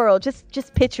swirl.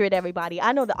 Just picture it, everybody.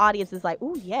 I know the audience is like,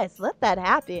 "Ooh, yes, let that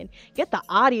happen. Get the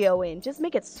audio in. Just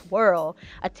make it swirl.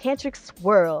 A tantric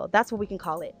swirl. That's what we can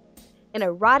call it. An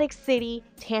erotic city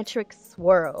tantric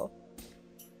swirl."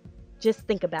 Just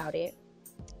think about it.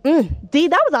 Dee,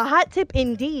 that was a hot tip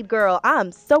indeed, girl.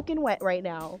 I'm soaking wet right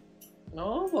now.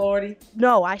 Oh, Lordy.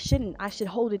 No, I shouldn't. I should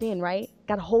hold it in, right?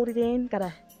 Gotta hold it in.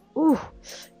 Gotta,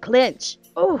 clench.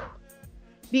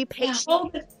 Be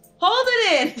patient. Yeah, hold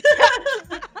it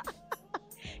in.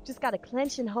 Just gotta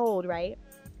clench and hold, right?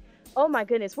 Oh my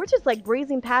goodness, we're just like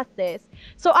breezing past this.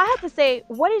 So I have to say,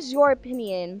 what is your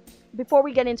opinion before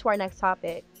we get into our next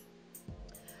topic?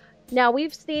 Now,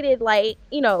 we've stated, like,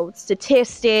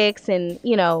 statistics and,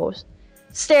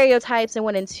 stereotypes, and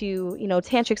went into,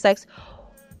 tantric sex.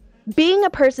 Being a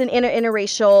person in an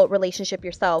interracial relationship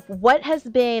yourself, what has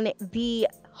been the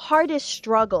hardest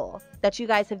struggle that you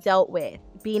guys have dealt with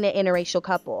being an interracial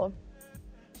couple?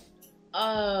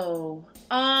 Oh,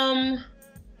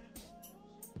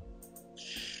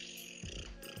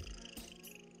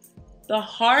 the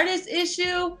hardest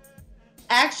issue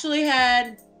actually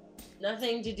had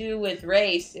nothing to do with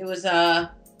race. It was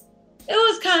kind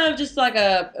of just like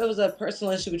it was a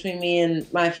personal issue between me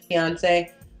and my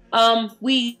fiance.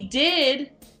 We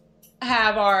did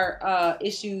have our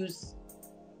issues,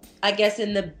 I guess,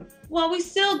 we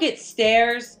still get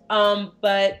stares,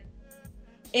 but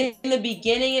in the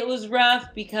beginning it was rough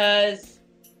because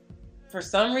for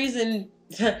some reason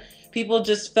people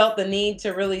just felt the need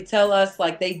to really tell us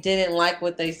like they didn't like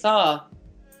what they saw.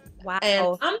 Wow.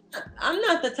 And I'm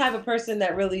not the type of person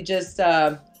that really just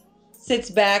sits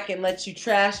back and lets you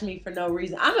trash me for no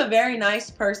reason. I'm a very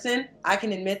nice person. I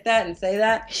can admit that and say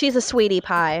that. She's a sweetie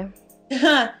pie.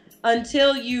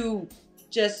 Until you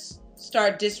just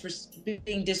start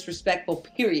being disrespectful,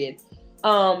 period.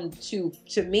 To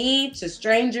me, to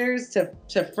strangers,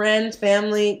 to friends,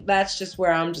 family, that's just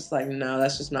where I'm just like, no,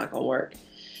 that's just not gonna work.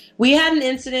 We had an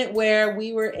incident where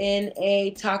we were in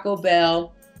a Taco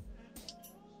Bell,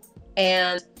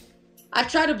 and I've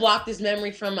tried to block this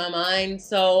memory from my mind.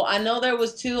 So I know there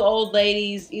was two old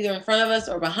ladies either in front of us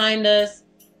or behind us.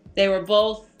 They were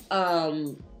both,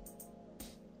 as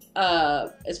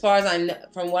far as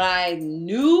from what I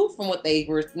knew, from what they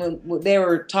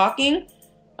were talking,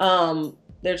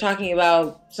 they're talking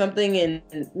about something in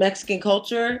Mexican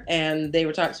culture, and they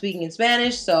were speaking in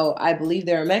Spanish. So I believe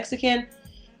they were Mexican.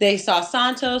 They saw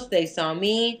Santos, they saw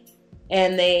me,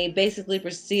 and they basically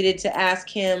proceeded to ask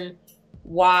him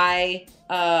why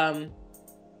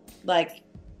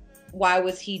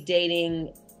was he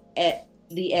dating at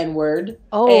the N-word.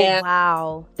 Oh, and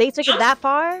wow. They took it that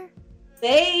far?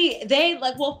 They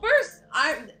first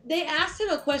they asked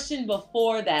him a question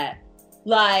before that,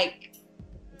 like,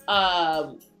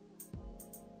 don't,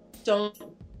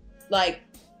 like,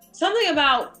 something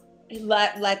about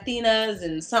Latinas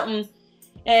and something,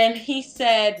 and he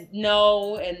said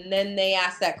no, and then they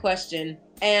asked that question,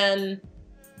 and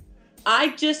I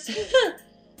just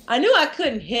I knew I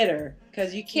couldn't hit her,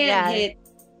 because you can't hit.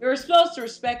 You're supposed to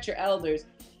respect your elders,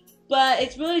 but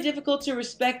it's really difficult to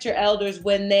respect your elders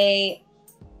when they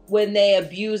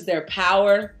abuse their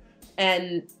power,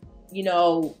 and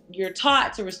you're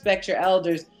taught to respect your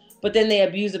elders, but then they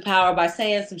abuse the power by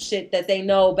saying some shit that they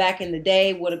know back in the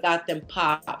day would have got them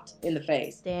popped in the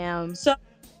face. Damn. So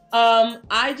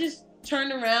I just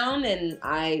turned around, and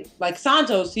like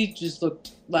Santos, he just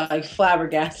looked like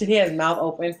flabbergasted. He had his mouth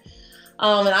open.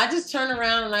 And I just turned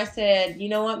around and I said, "You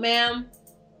know what, ma'am?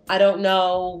 I don't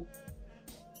know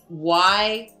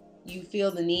why you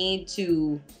feel the need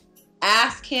to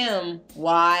ask him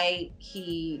why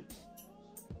he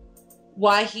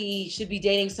should be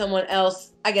dating someone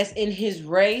else, I guess, in his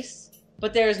race,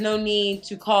 but there is no need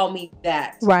to call me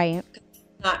that." Right.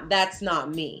 That's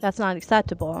not me. That's not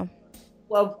acceptable.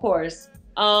 Well, of course.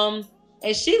 And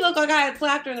she looked like I had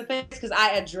slapped her in the face because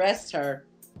I addressed her.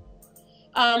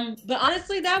 But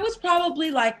honestly, that was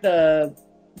probably like the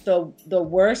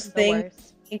worst thing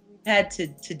we've had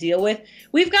to deal with.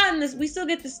 We've gotten this. We still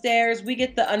get the stares. We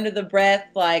get the under the breath.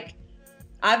 Like,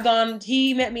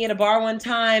 he met me at a bar one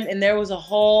time, and there was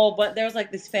there was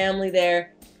like this family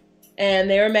there, and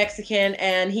they were Mexican,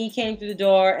 and he came through the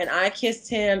door, and I kissed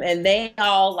him, and they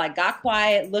all like got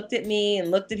quiet, looked at me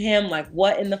and looked at him like,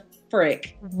 what in the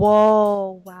frick?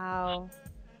 Whoa, wow.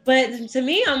 But to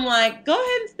me, I'm like, go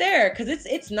ahead and stare, because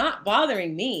it's not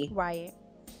bothering me. Right.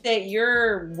 That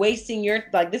you're wasting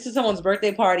this is someone's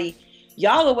birthday party.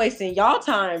 Y'all are wasting y'all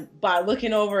time by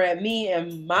looking over at me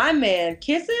and my man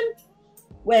kissing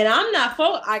when I'm not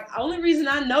only reason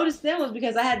I noticed them was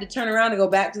because I had to turn around and go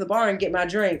back to the bar and get my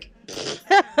drink.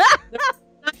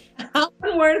 I'm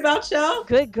wasn't worried about y'all.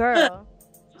 Good girl.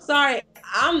 Sorry,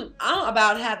 I'm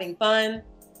about having fun,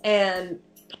 and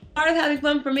part of having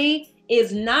fun for me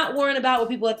is not worrying about what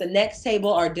people at the next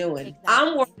table are doing. Exactly.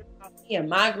 I'm worried about me and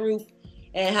my group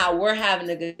and how we're having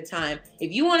a good time.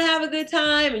 If you want to have a good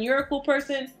time and you're a cool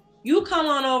person, you come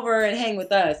on over and hang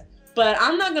with us. But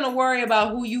I'm not going to worry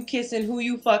about who you kissing, who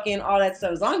you fucking, all that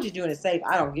stuff. As long as you're doing it safe,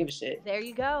 I don't give a shit. There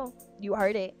you go. You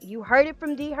heard it. You heard it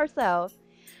from D herself.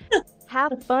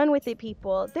 Have fun with it,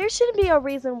 people. There shouldn't be a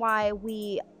reason why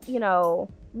we,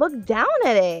 look down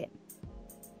at it.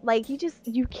 Like,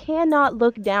 you cannot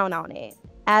look down on it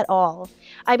at all.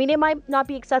 I mean, it might not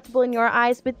be acceptable in your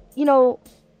eyes, but,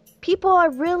 people are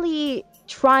really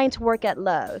trying to work at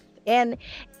love. And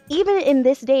even in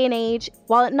this day and age,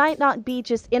 while it might not be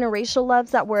just interracial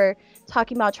loves that we're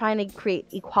talking about trying to create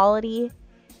equality,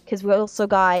 because we also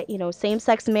got,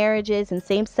 same-sex marriages and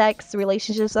same-sex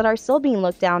relationships that are still being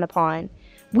looked down upon.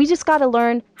 We just got to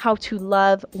learn how to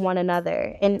love one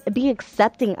another and be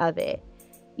accepting of it.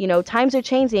 Times are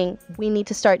changing. We need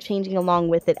to start changing along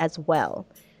with it as well.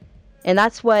 And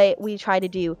that's what we try to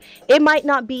do. It might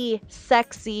not be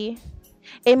sexy.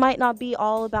 It might not be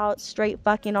all about straight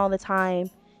fucking all the time.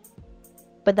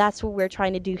 But that's what we're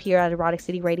trying to do here at Erotic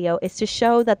City Radio, is to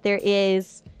show that there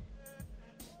is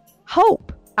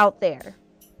hope out there.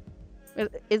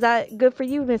 Is that good for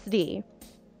you, Miss D?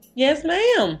 Yes,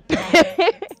 ma'am.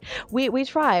 We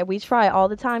try all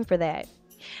the time for that.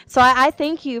 So I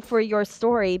thank you for your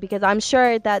story, because I'm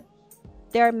sure that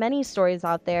there are many stories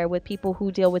out there with people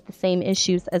who deal with the same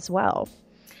issues as well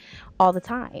all the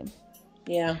time.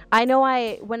 Yeah. I know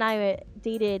when I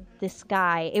dated this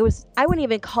guy, I wouldn't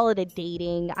even call it a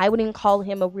dating. I wouldn't call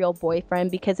him a real boyfriend,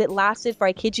 because it lasted for,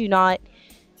 I kid you not,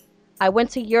 I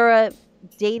went to Europe,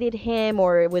 dated him,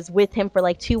 or was with him for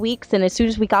like 2 weeks, and as soon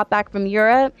as we got back from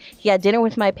Europe, he had dinner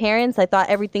with my parents. I thought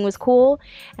everything was cool,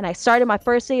 and I started my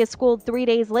first day of school 3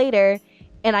 days later,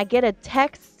 and I get a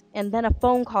text and then a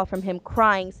phone call from him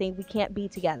crying, saying we can't be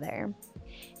together.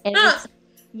 And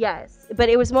yes, but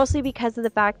it was mostly because of the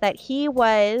fact that he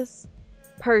was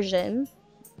Persian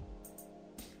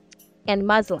and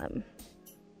Muslim.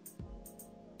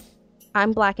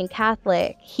 I'm Black and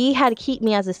Catholic. He had to keep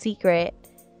me as a secret.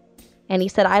 And he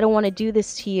said, I don't want to do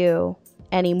this to you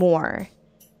anymore.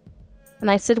 And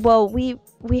I said, well, we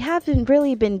haven't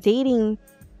really been dating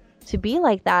to be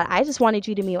like that. I just wanted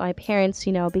you to meet my parents,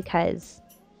 because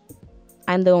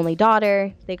I'm the only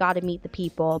daughter. They got to meet the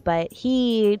people. But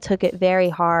he took it very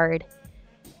hard.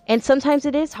 And sometimes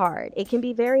it is hard. It can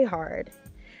be very hard.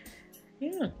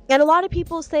 Yeah. And a lot of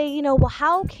people say, well,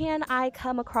 how can I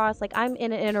come across, like, I'm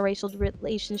in an interracial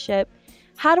relationship.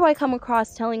 How do I come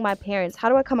across telling my parents? How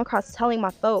do I come across telling my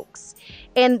folks?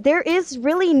 And there is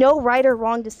really no right or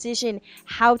wrong decision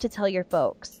how to tell your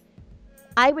folks.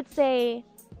 I would say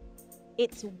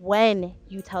it's when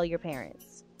you tell your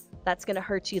parents that's going to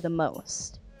hurt you the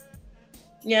most.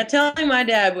 Yeah, telling my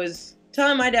dad was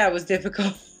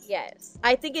difficult. Yes.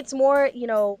 I think it's more,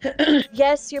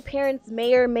 yes, your parents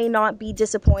may or may not be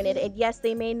disappointed. And yes,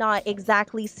 they may not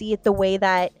exactly see it the way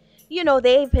that,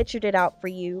 they've pictured it out for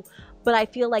you. But I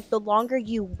feel like the longer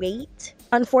you wait,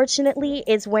 unfortunately,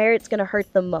 is where it's going to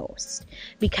hurt the most.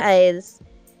 Because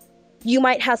you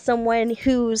might have someone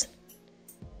who's,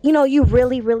 you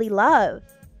really, really love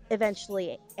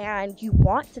eventually. And you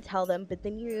want to tell them, but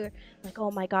then you're like, oh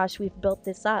my gosh, we've built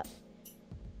this up.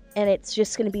 And it's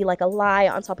just going to be like a lie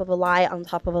on top of a lie on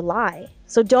top of a lie.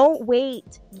 So don't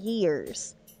wait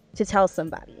years to tell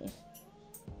somebody.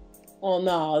 Well,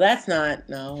 no, that's not,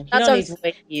 no. You don't need to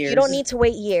wait years. You don't need to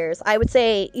wait years. I would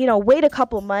say, wait a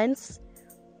couple months,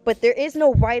 but there is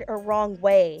no right or wrong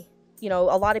way. A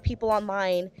lot of people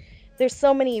online, there's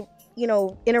so many,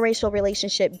 interracial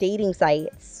relationship dating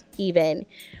sites even,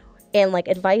 and like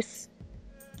advice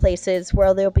places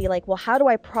where they'll be like, well, how do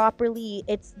I properly,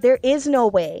 there is no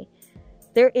way.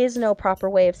 There is no proper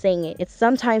way of saying it. It's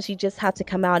sometimes you just have to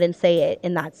come out and say it,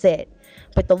 and that's it.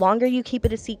 But the longer you keep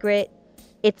it a secret,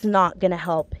 it's not going to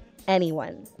help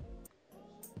anyone.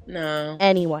 No.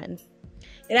 Anyone.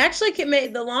 It actually can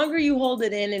make, the longer you hold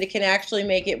it in, it can actually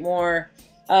make it more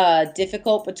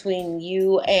difficult between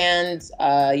you and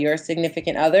your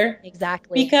significant other.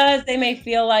 Exactly. Because they may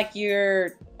feel like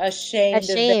you're ashamed of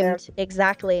them.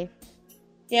 Exactly.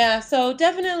 Yeah, so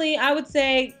definitely I would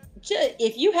say,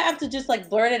 if you have to just like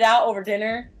blurt it out over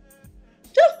dinner,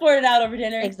 just blurt it out over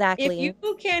dinner. Exactly. If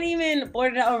you can't even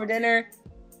blurt it out over dinner,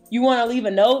 you want to leave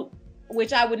a note,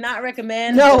 which I would not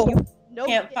recommend. No. You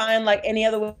can't find like any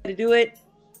other way to do it.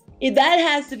 That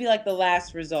has to be like the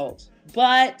last result.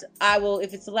 But I will,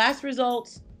 if it's the last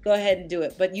result, go ahead and do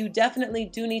it. But you definitely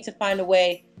do need to find a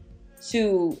way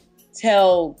to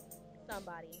tell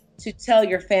Somebody. to tell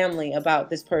your family about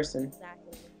this person.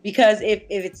 Exactly. Because if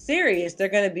it's serious, they're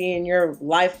going to be in your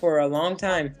life for a long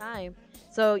time.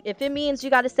 So if it means you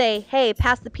got to say, hey,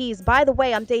 pass the peas. By the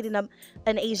way, I'm dating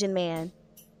an Asian man.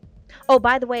 Oh,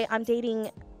 by the way, I'm dating,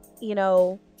 you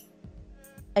know,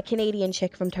 a Canadian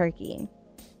chick from Turkey.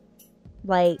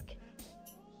 Like,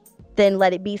 then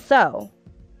let it be so.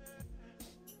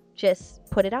 Just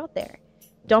put it out there.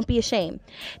 Don't be ashamed.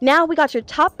 Now we got your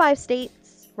top 5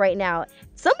 states right now.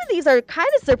 Some of these are kind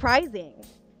of surprising.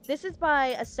 This is by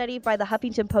a study by the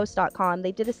HuffingtonPost.com.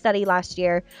 They did a study last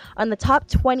year on the top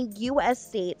 20 U.S.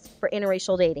 states for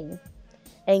interracial dating.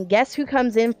 And guess who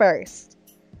comes in first?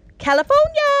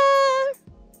 California!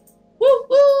 Woo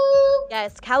woo!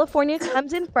 Yes, California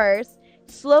comes in first.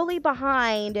 Slowly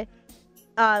behind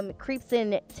creeps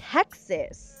in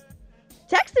Texas.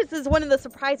 Texas is one of the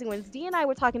surprising ones. Dee and I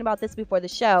were talking about this before the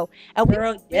show. And we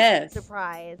were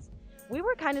surprised. We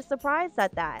were kind of surprised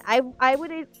at that.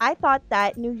 I thought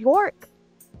that New York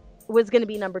was going to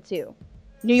be number 2.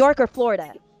 New York or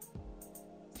Florida.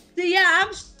 See,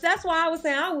 yeah, that's why I was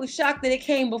saying I was shocked that it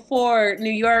came before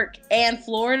New York and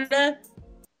Florida.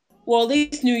 Well, at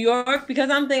least New York, because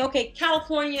I'm thinking, okay,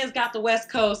 California's got the West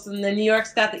Coast and then New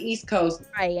York's got the East Coast.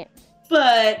 Right.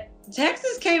 But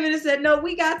Texas came in and said, no,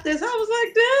 we got this. I was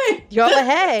like, dang. You're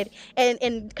ahead.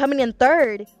 And coming in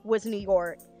third was New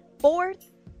York. Fourth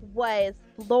was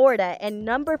Florida. And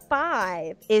number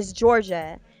 5 is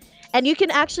Georgia. And you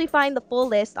can actually find the full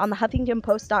list on the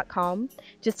HuffingtonPost.com.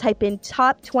 Just type in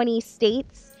top 20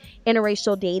 states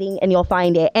interracial dating and you'll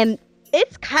find it. And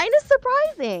it's kind of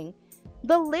surprising.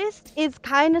 The list is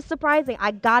kind of surprising.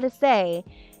 I gotta say,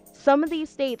 some of these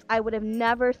states I would have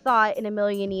never thought in a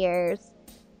million years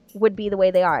would be the way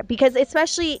they are. Because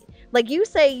especially, like you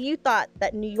say, you thought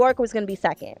that New York was going to be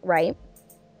second, right?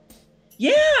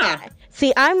 Yeah.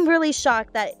 See, I'm really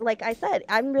shocked that, like I said,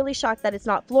 I'm really shocked that it's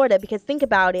not Florida. Because think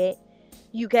about it.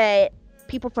 You get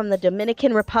people from the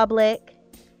Dominican Republic,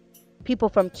 people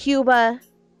from Cuba,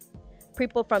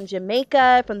 people from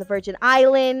Jamaica, from the Virgin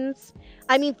Islands.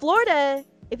 I mean, Florida,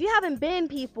 if you haven't been,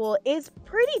 people, is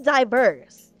pretty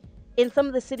diverse in some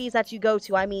of the cities that you go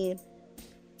to. I mean,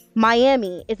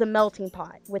 Miami is a melting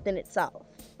pot within itself,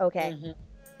 okay? Mm-hmm.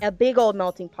 A big old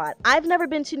melting pot. I've never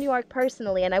been to New York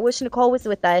personally, and I wish Nicole was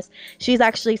with us. She's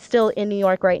actually still in New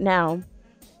York right now.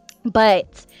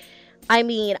 But, I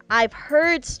mean, I've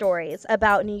heard stories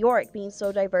about New York being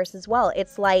so diverse as well.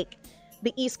 It's like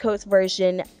the East Coast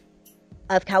version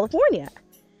of California.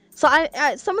 So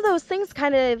I some of those things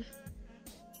kind of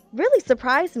really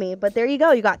surprised me. But there you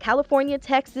go. You got California,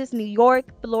 Texas, New York,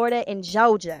 Florida, and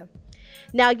Georgia.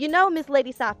 Now, you know Miss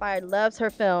Lady Sapphire loves her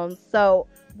films. So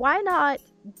why not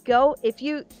go, if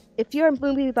you're a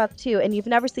movie buff too and you've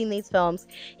never seen these films,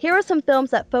 here are some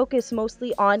films that focus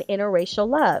mostly on interracial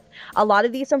love. A lot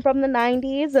of these are from the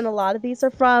 90s and a lot of these are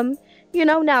from, you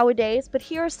know, nowadays. But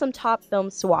here are some top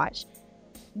films to watch.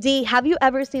 Dee, have you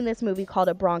ever seen this movie called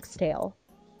A Bronx Tale?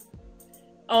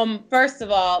 First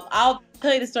of all, I'll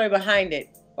tell you the story behind it,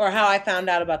 or how I found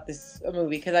out about this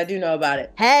movie, because I do know about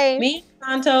it. Hey. Me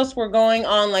and Santos were going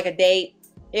on like a date.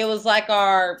 It was like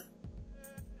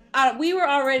we were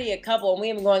already a couple, and we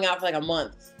had been going out for like a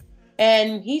month.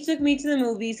 And he took me to the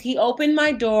movies. He opened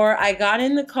my door. I got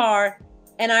in the car,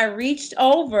 and I reached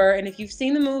over. And if you've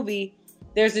seen the movie,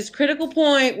 there's this critical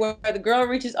point where the girl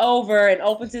reaches over and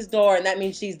opens his door, and that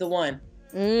means she's the one.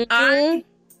 Mm-hmm.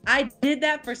 I did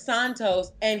that for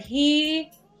Santos, and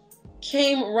he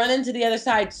came running to the other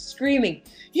side screaming,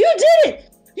 "You did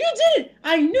it! You did it!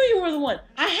 I knew you were the one.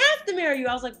 I have to marry you."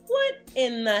 I was like, what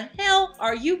in the hell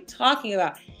are you talking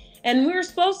about? And we were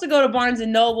supposed to go to Barnes &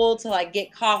 Noble to like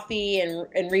get coffee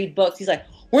and read books. He's like,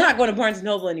 "We're not going to Barnes &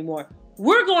 Noble anymore.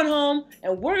 We're going home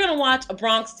and we're going to watch A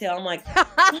Bronx Tale." I'm like,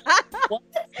 what?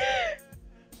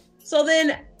 So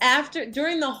then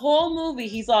during the whole movie,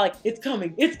 he's all like, "It's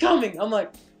coming, it's coming." I'm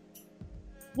like,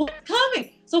 what's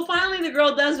coming? So finally the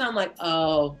girl does it. I'm like,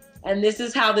 oh, and this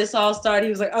is how this all started. He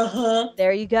was like, uh-huh.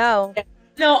 There you go. I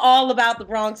know all about The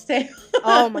Bronx Tale.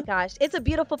 Oh my gosh. It's a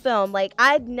beautiful film. Like,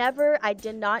 I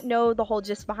did not know the whole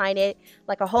gist behind it.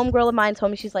 Like, a homegirl of mine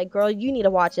told me, she's like, "Girl, you need to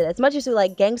watch it. As much as you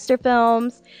like gangster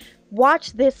films,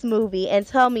 watch this movie and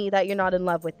tell me that you're not in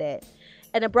love with it."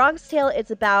 And A Bronx Tale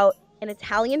is about an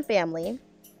Italian family,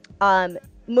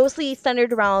 mostly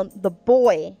centered around the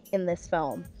boy in this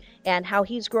film and how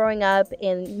he's growing up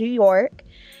in New York,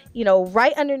 you know,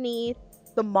 right underneath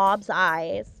the mob's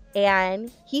eyes.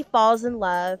 And he falls in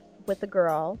love with a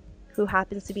girl who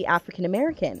happens to be African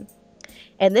American.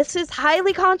 And this is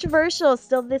highly controversial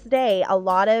still to this day. A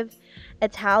lot of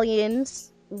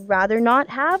Italians rather not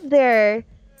have their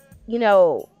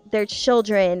their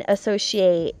children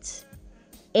associate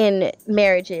in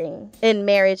marriage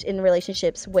in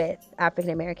relationships with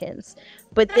African Americans.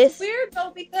 But That's weird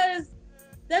though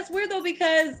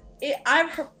because I've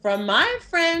heard from my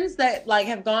friends that like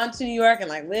have gone to New York and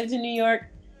like lived in New York.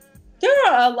 There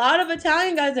are a lot of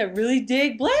Italian guys that really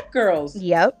dig black girls.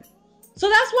 Yep. So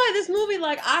that's why this movie,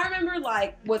 like, I remember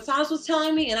like what Sans was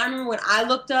telling me, and I remember when I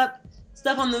looked up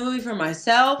stuff on the movie for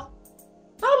myself,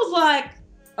 I was like,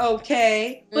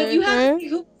 okay, but you have to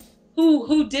see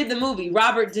who did the movie.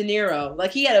 Robert De Niro,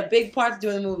 like he had a big part to do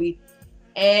in the movie,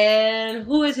 and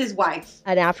who is his wife?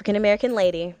 An African American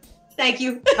lady. Thank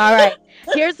you. All right.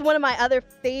 Here's one of my other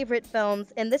favorite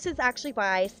films, and this is actually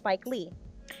by Spike Lee.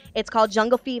 It's called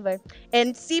Jungle Fever,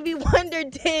 and Stevie Wonder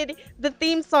did the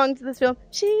theme song to this film.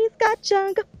 She's got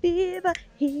jungle fever,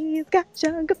 he's got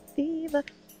jungle fever.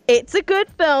 It's a good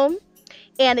film,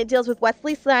 and it deals with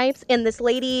Wesley Snipes and this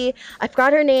lady, I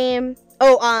forgot her name.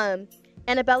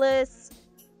 Annabella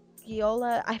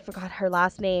Sciorra, I forgot her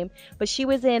last name, but she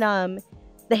was in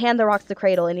The Hand That Rocks the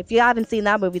Cradle, and if you haven't seen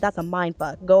that movie, that's a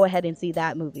mindfuck. Go ahead and see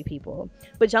that movie, people.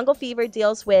 But Jungle Fever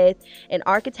deals with an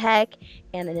architect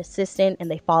and an assistant,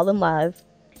 and they fall in love.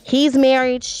 He's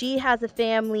married, she has a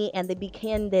family, and they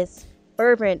begin this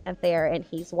fervent affair, and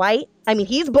he's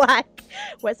black.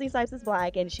 Wesley Snipes is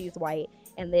black, and she's white,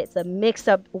 and it's a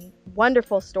mixed-up,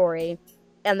 wonderful story,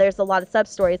 and there's a lot of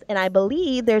sub-stories, and I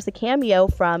believe there's a cameo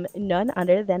from none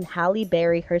other than Halle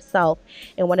Berry herself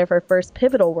in one of her first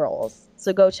pivotal roles.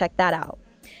 So go check that out.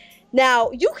 Now,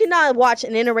 you cannot watch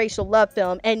an interracial love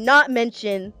film and not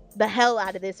mention the hell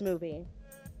out of this movie.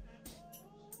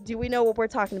 Do we know what we're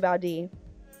talking about, D?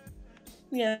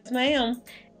 Yes, ma'am.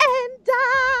 And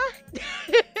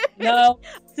No.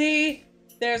 See,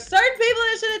 there's certain people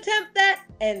that should attempt that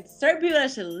and certain people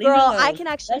that should leave it alone. I can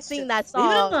actually sing that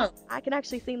song. I can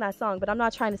actually sing that song, but I'm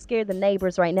not trying to scare the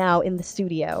neighbors right now in the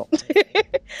studio.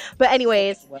 But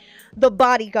anyways, The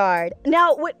Bodyguard.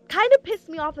 Now, what kind of pissed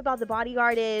me off about The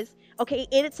Bodyguard is, okay,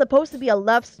 it's supposed to be a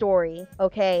love story,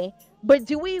 okay? But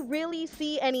do we really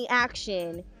see any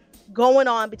action going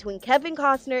on between Kevin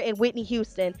Costner and Whitney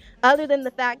Houston, other than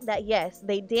the fact that, yes,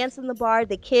 they dance in the bar,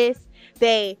 they kiss,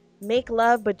 they make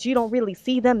love, but you don't really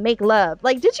see them make love?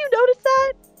 Like, did you notice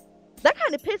that? That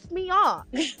kind of pissed me off.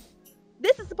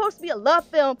 This is supposed to be a love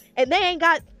film, and they ain't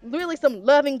got really some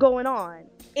loving going on.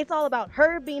 It's all about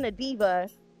her being a diva,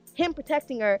 him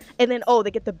protecting her, and then,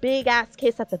 they get the big ass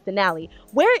kiss at the finale.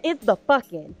 Where is the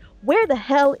fucking? Where the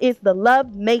hell is the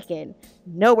love making?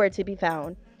 Nowhere to be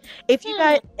found. If you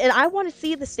guys, and I want to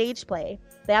see the stage play.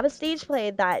 They have a stage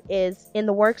play that is in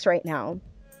the works right now.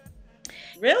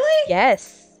 Really?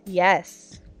 Yes.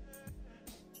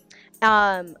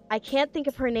 I can't think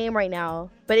of her name right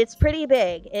now, but it's pretty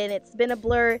big, and it's been a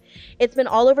blur. It's been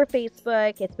all over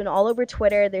Facebook. It's been all over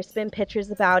Twitter. There's been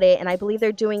pictures about it, and I believe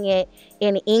they're doing it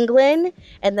in England,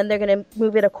 and then they're going to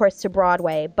move it, of course, to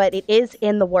Broadway, but it is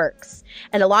in the works.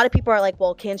 And a lot of people are like,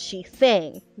 well, can she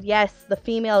sing? Yes, the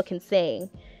female can sing,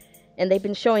 and they've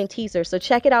been showing teasers, so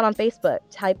check it out on Facebook.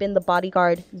 Type in The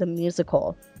Bodyguard, the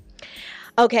musical.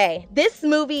 Okay, this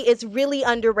movie is really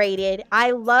underrated.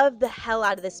 I love the hell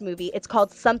out of this movie. It's called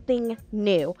Something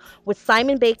New, with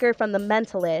Simon Baker from The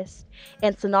Mentalist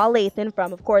and Sanaa Lathan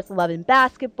from, of course, Love and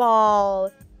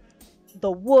Basketball, The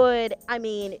Wood. I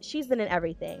mean, she's been in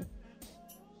everything.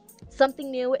 Something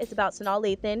New is about Sanaa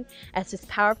Lathan as this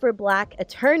powerful black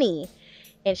attorney,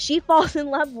 and she falls in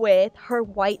love with her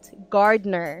white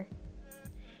gardener.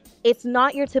 It's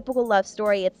not your typical love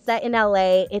story. It's set in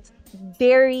LA. It's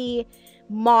very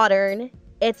modern,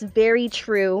 it's very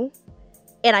true,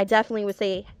 and I definitely would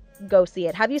say go see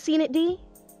it. Have you seen it, D?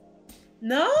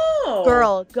 No.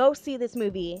 Girl, go see this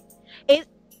movie.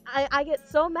 I get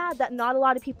so mad that not a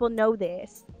lot of people know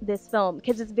this film,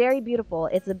 because it's very beautiful.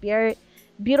 It's a very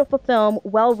beautiful film,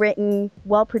 well written,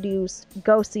 well produced.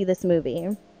 Go see this movie.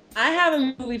 I have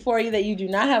a movie for you that you do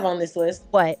not have on this list.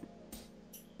 What?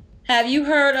 Have you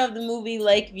heard of the movie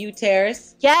Lakeview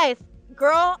Terrace? Yes,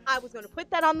 girl, I was going to put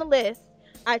that on the list.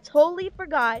 I totally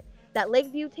forgot that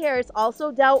Lakeview Terrace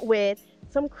also dealt with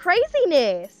some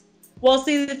craziness. Well,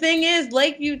 see, the thing is,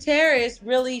 Lakeview Terrace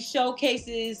really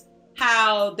showcases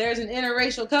how there's an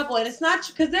interracial couple, and it's not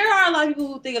because there are a lot of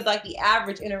people who think of like the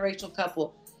average interracial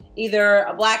couple, either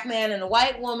a black man and a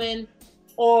white woman,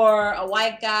 or a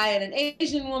white guy and an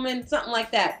Asian woman, something like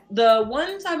that. The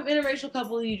one type of interracial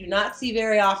couple you do not see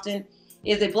very often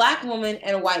is a black woman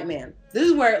and a white man. This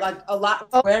is where like a lot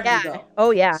wherever you go. Oh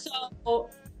yeah. So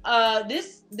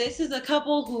this is a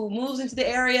couple who moves into the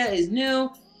area, is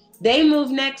new. They move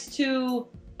next to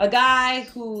a guy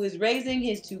who is raising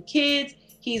his two kids.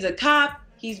 He's a cop.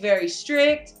 He's very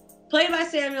strict. played by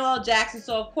Samuel L. Jackson.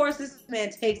 So of course this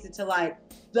man takes it to like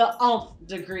the umph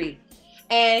degree.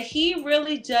 And he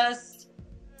really just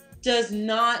does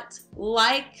not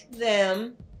like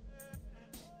them.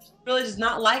 Really does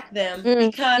not like them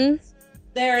because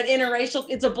they're an interracial.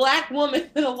 It's a black woman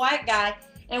with a white guy.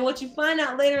 And what you find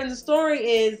out later in the story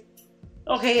is,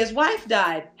 okay, his wife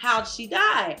died. How'd she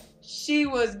die? She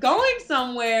was going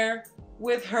somewhere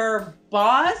with her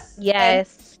boss.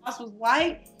 Yes. And the boss was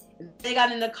white. They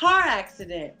got in a car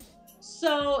accident.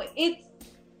 So it's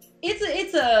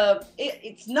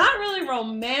not really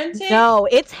romantic. No,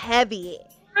 it's heavy.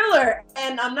 Thriller,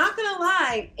 and I'm not gonna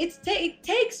lie, it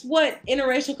takes what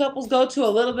interracial couples go to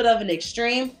a little bit of an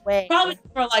extreme, probably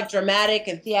for like dramatic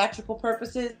and theatrical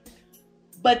purposes.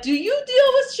 But do you deal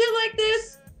with shit like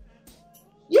this?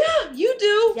 Yeah, you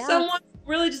do. Yeah. Someone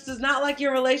really just does not like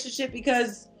your relationship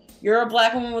because you're a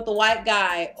black woman with a white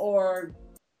guy, or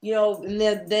and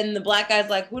then the black guy's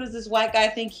like, who does this white guy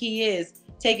think he is,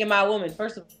 taking my woman?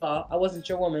 First of all, I wasn't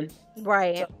your woman,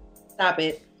 right? So stop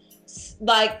it.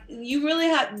 Like, you really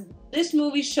have, this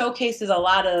movie showcases a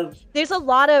lot of, there's a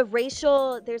lot of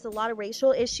racial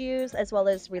issues as well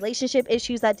as relationship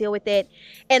issues that deal with it,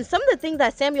 and some of the things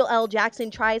that Samuel L. Jackson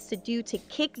tries to do to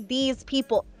kick these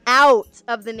people out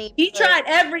of the neighborhood. He tried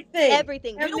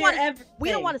everything. We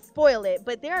don't want to spoil it,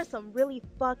 but there are some really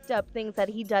fucked up things that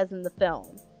he does in the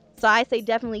film. So I say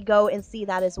definitely go and see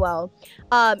that as well.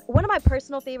 One of my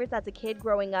personal favorites as a kid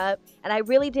growing up, and I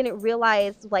really didn't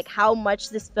realize like how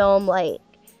much this film like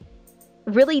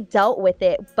really dealt with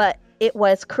it, but it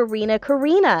was Karina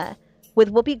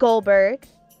with Whoopi Goldberg,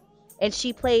 and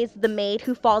she plays the maid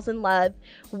who falls in love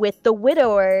with the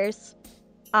widower's,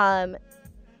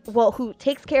 who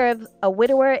takes care of a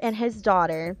widower and his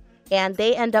daughter, and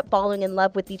they end up falling in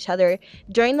love with each other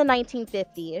during the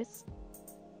 1950s.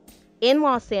 In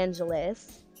Los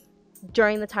Angeles,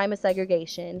 during the time of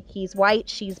segregation. He's white,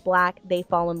 she's black, they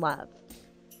fall in love.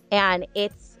 And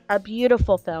it's a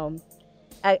beautiful film.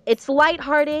 It's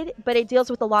lighthearted, but it deals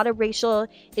with a lot of racial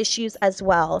issues as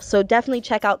well. So definitely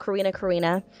check out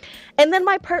Karina. And then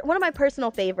one of my personal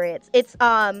favorites. It's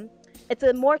a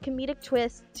more comedic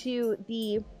twist to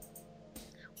the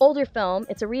older film.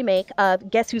 It's a remake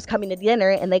of Guess Who's Coming to Dinner,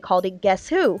 and they called it Guess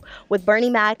Who, with Bernie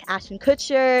Mac, Ashton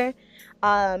Kutcher,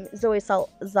 Zoe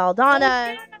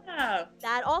Saldana. Oh, yeah.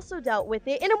 That also dealt with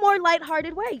it in a more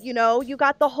lighthearted way. You know, you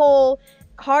got the whole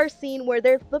car scene where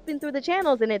they're flipping through the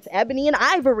channels and it's Ebony and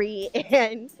Ivory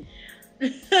and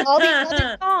all these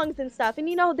other songs and stuff, and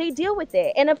they deal with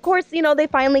it, and of course they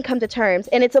finally come to terms,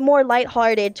 and it's a more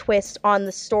lighthearted twist on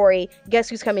the story Guess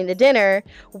Who's Coming to Dinner,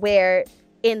 where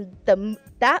in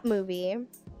that movie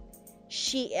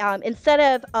she instead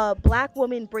of a black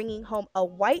woman bringing home a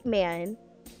white man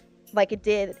like it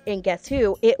did in Guess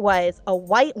Who, it was a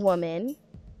white woman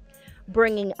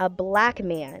bringing a black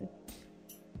man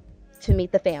to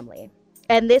meet the family.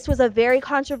 And this was a very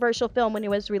controversial film when it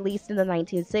was released in the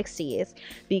 1960s,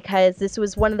 because this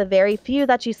was one of the very few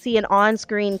that you see an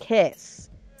on-screen kiss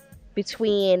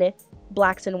between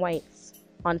blacks and whites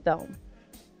on film.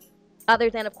 Other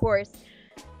than, of course,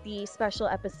 the special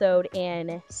episode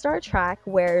in Star Trek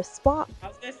where Spock... I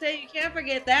was going to say, you can't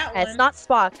forget that one. It's not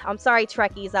Spock. I'm sorry,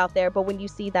 Trekkies out there, but when you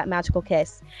see that magical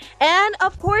kiss. And,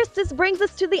 of course, this brings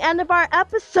us to the end of our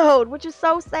episode, which is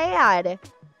so sad.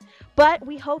 But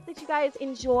we hope that you guys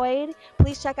enjoyed.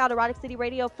 Please check out Erotic City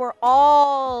Radio for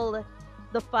all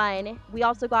the fun. We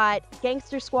also got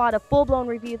Gangster Squad, a full-blown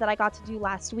review that I got to do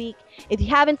last week. If you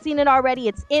haven't seen it already,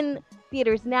 it's in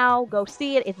theaters now. Go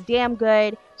see it. It's damn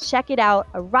good. Check it out.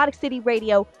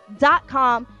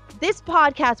 eroticcityradio.com. This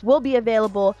podcast will be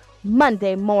available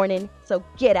Monday morning, so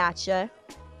get at ya.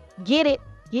 Get it.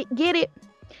 Get it.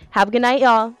 Have a good night,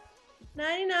 y'all.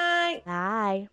 Night-night. Bye.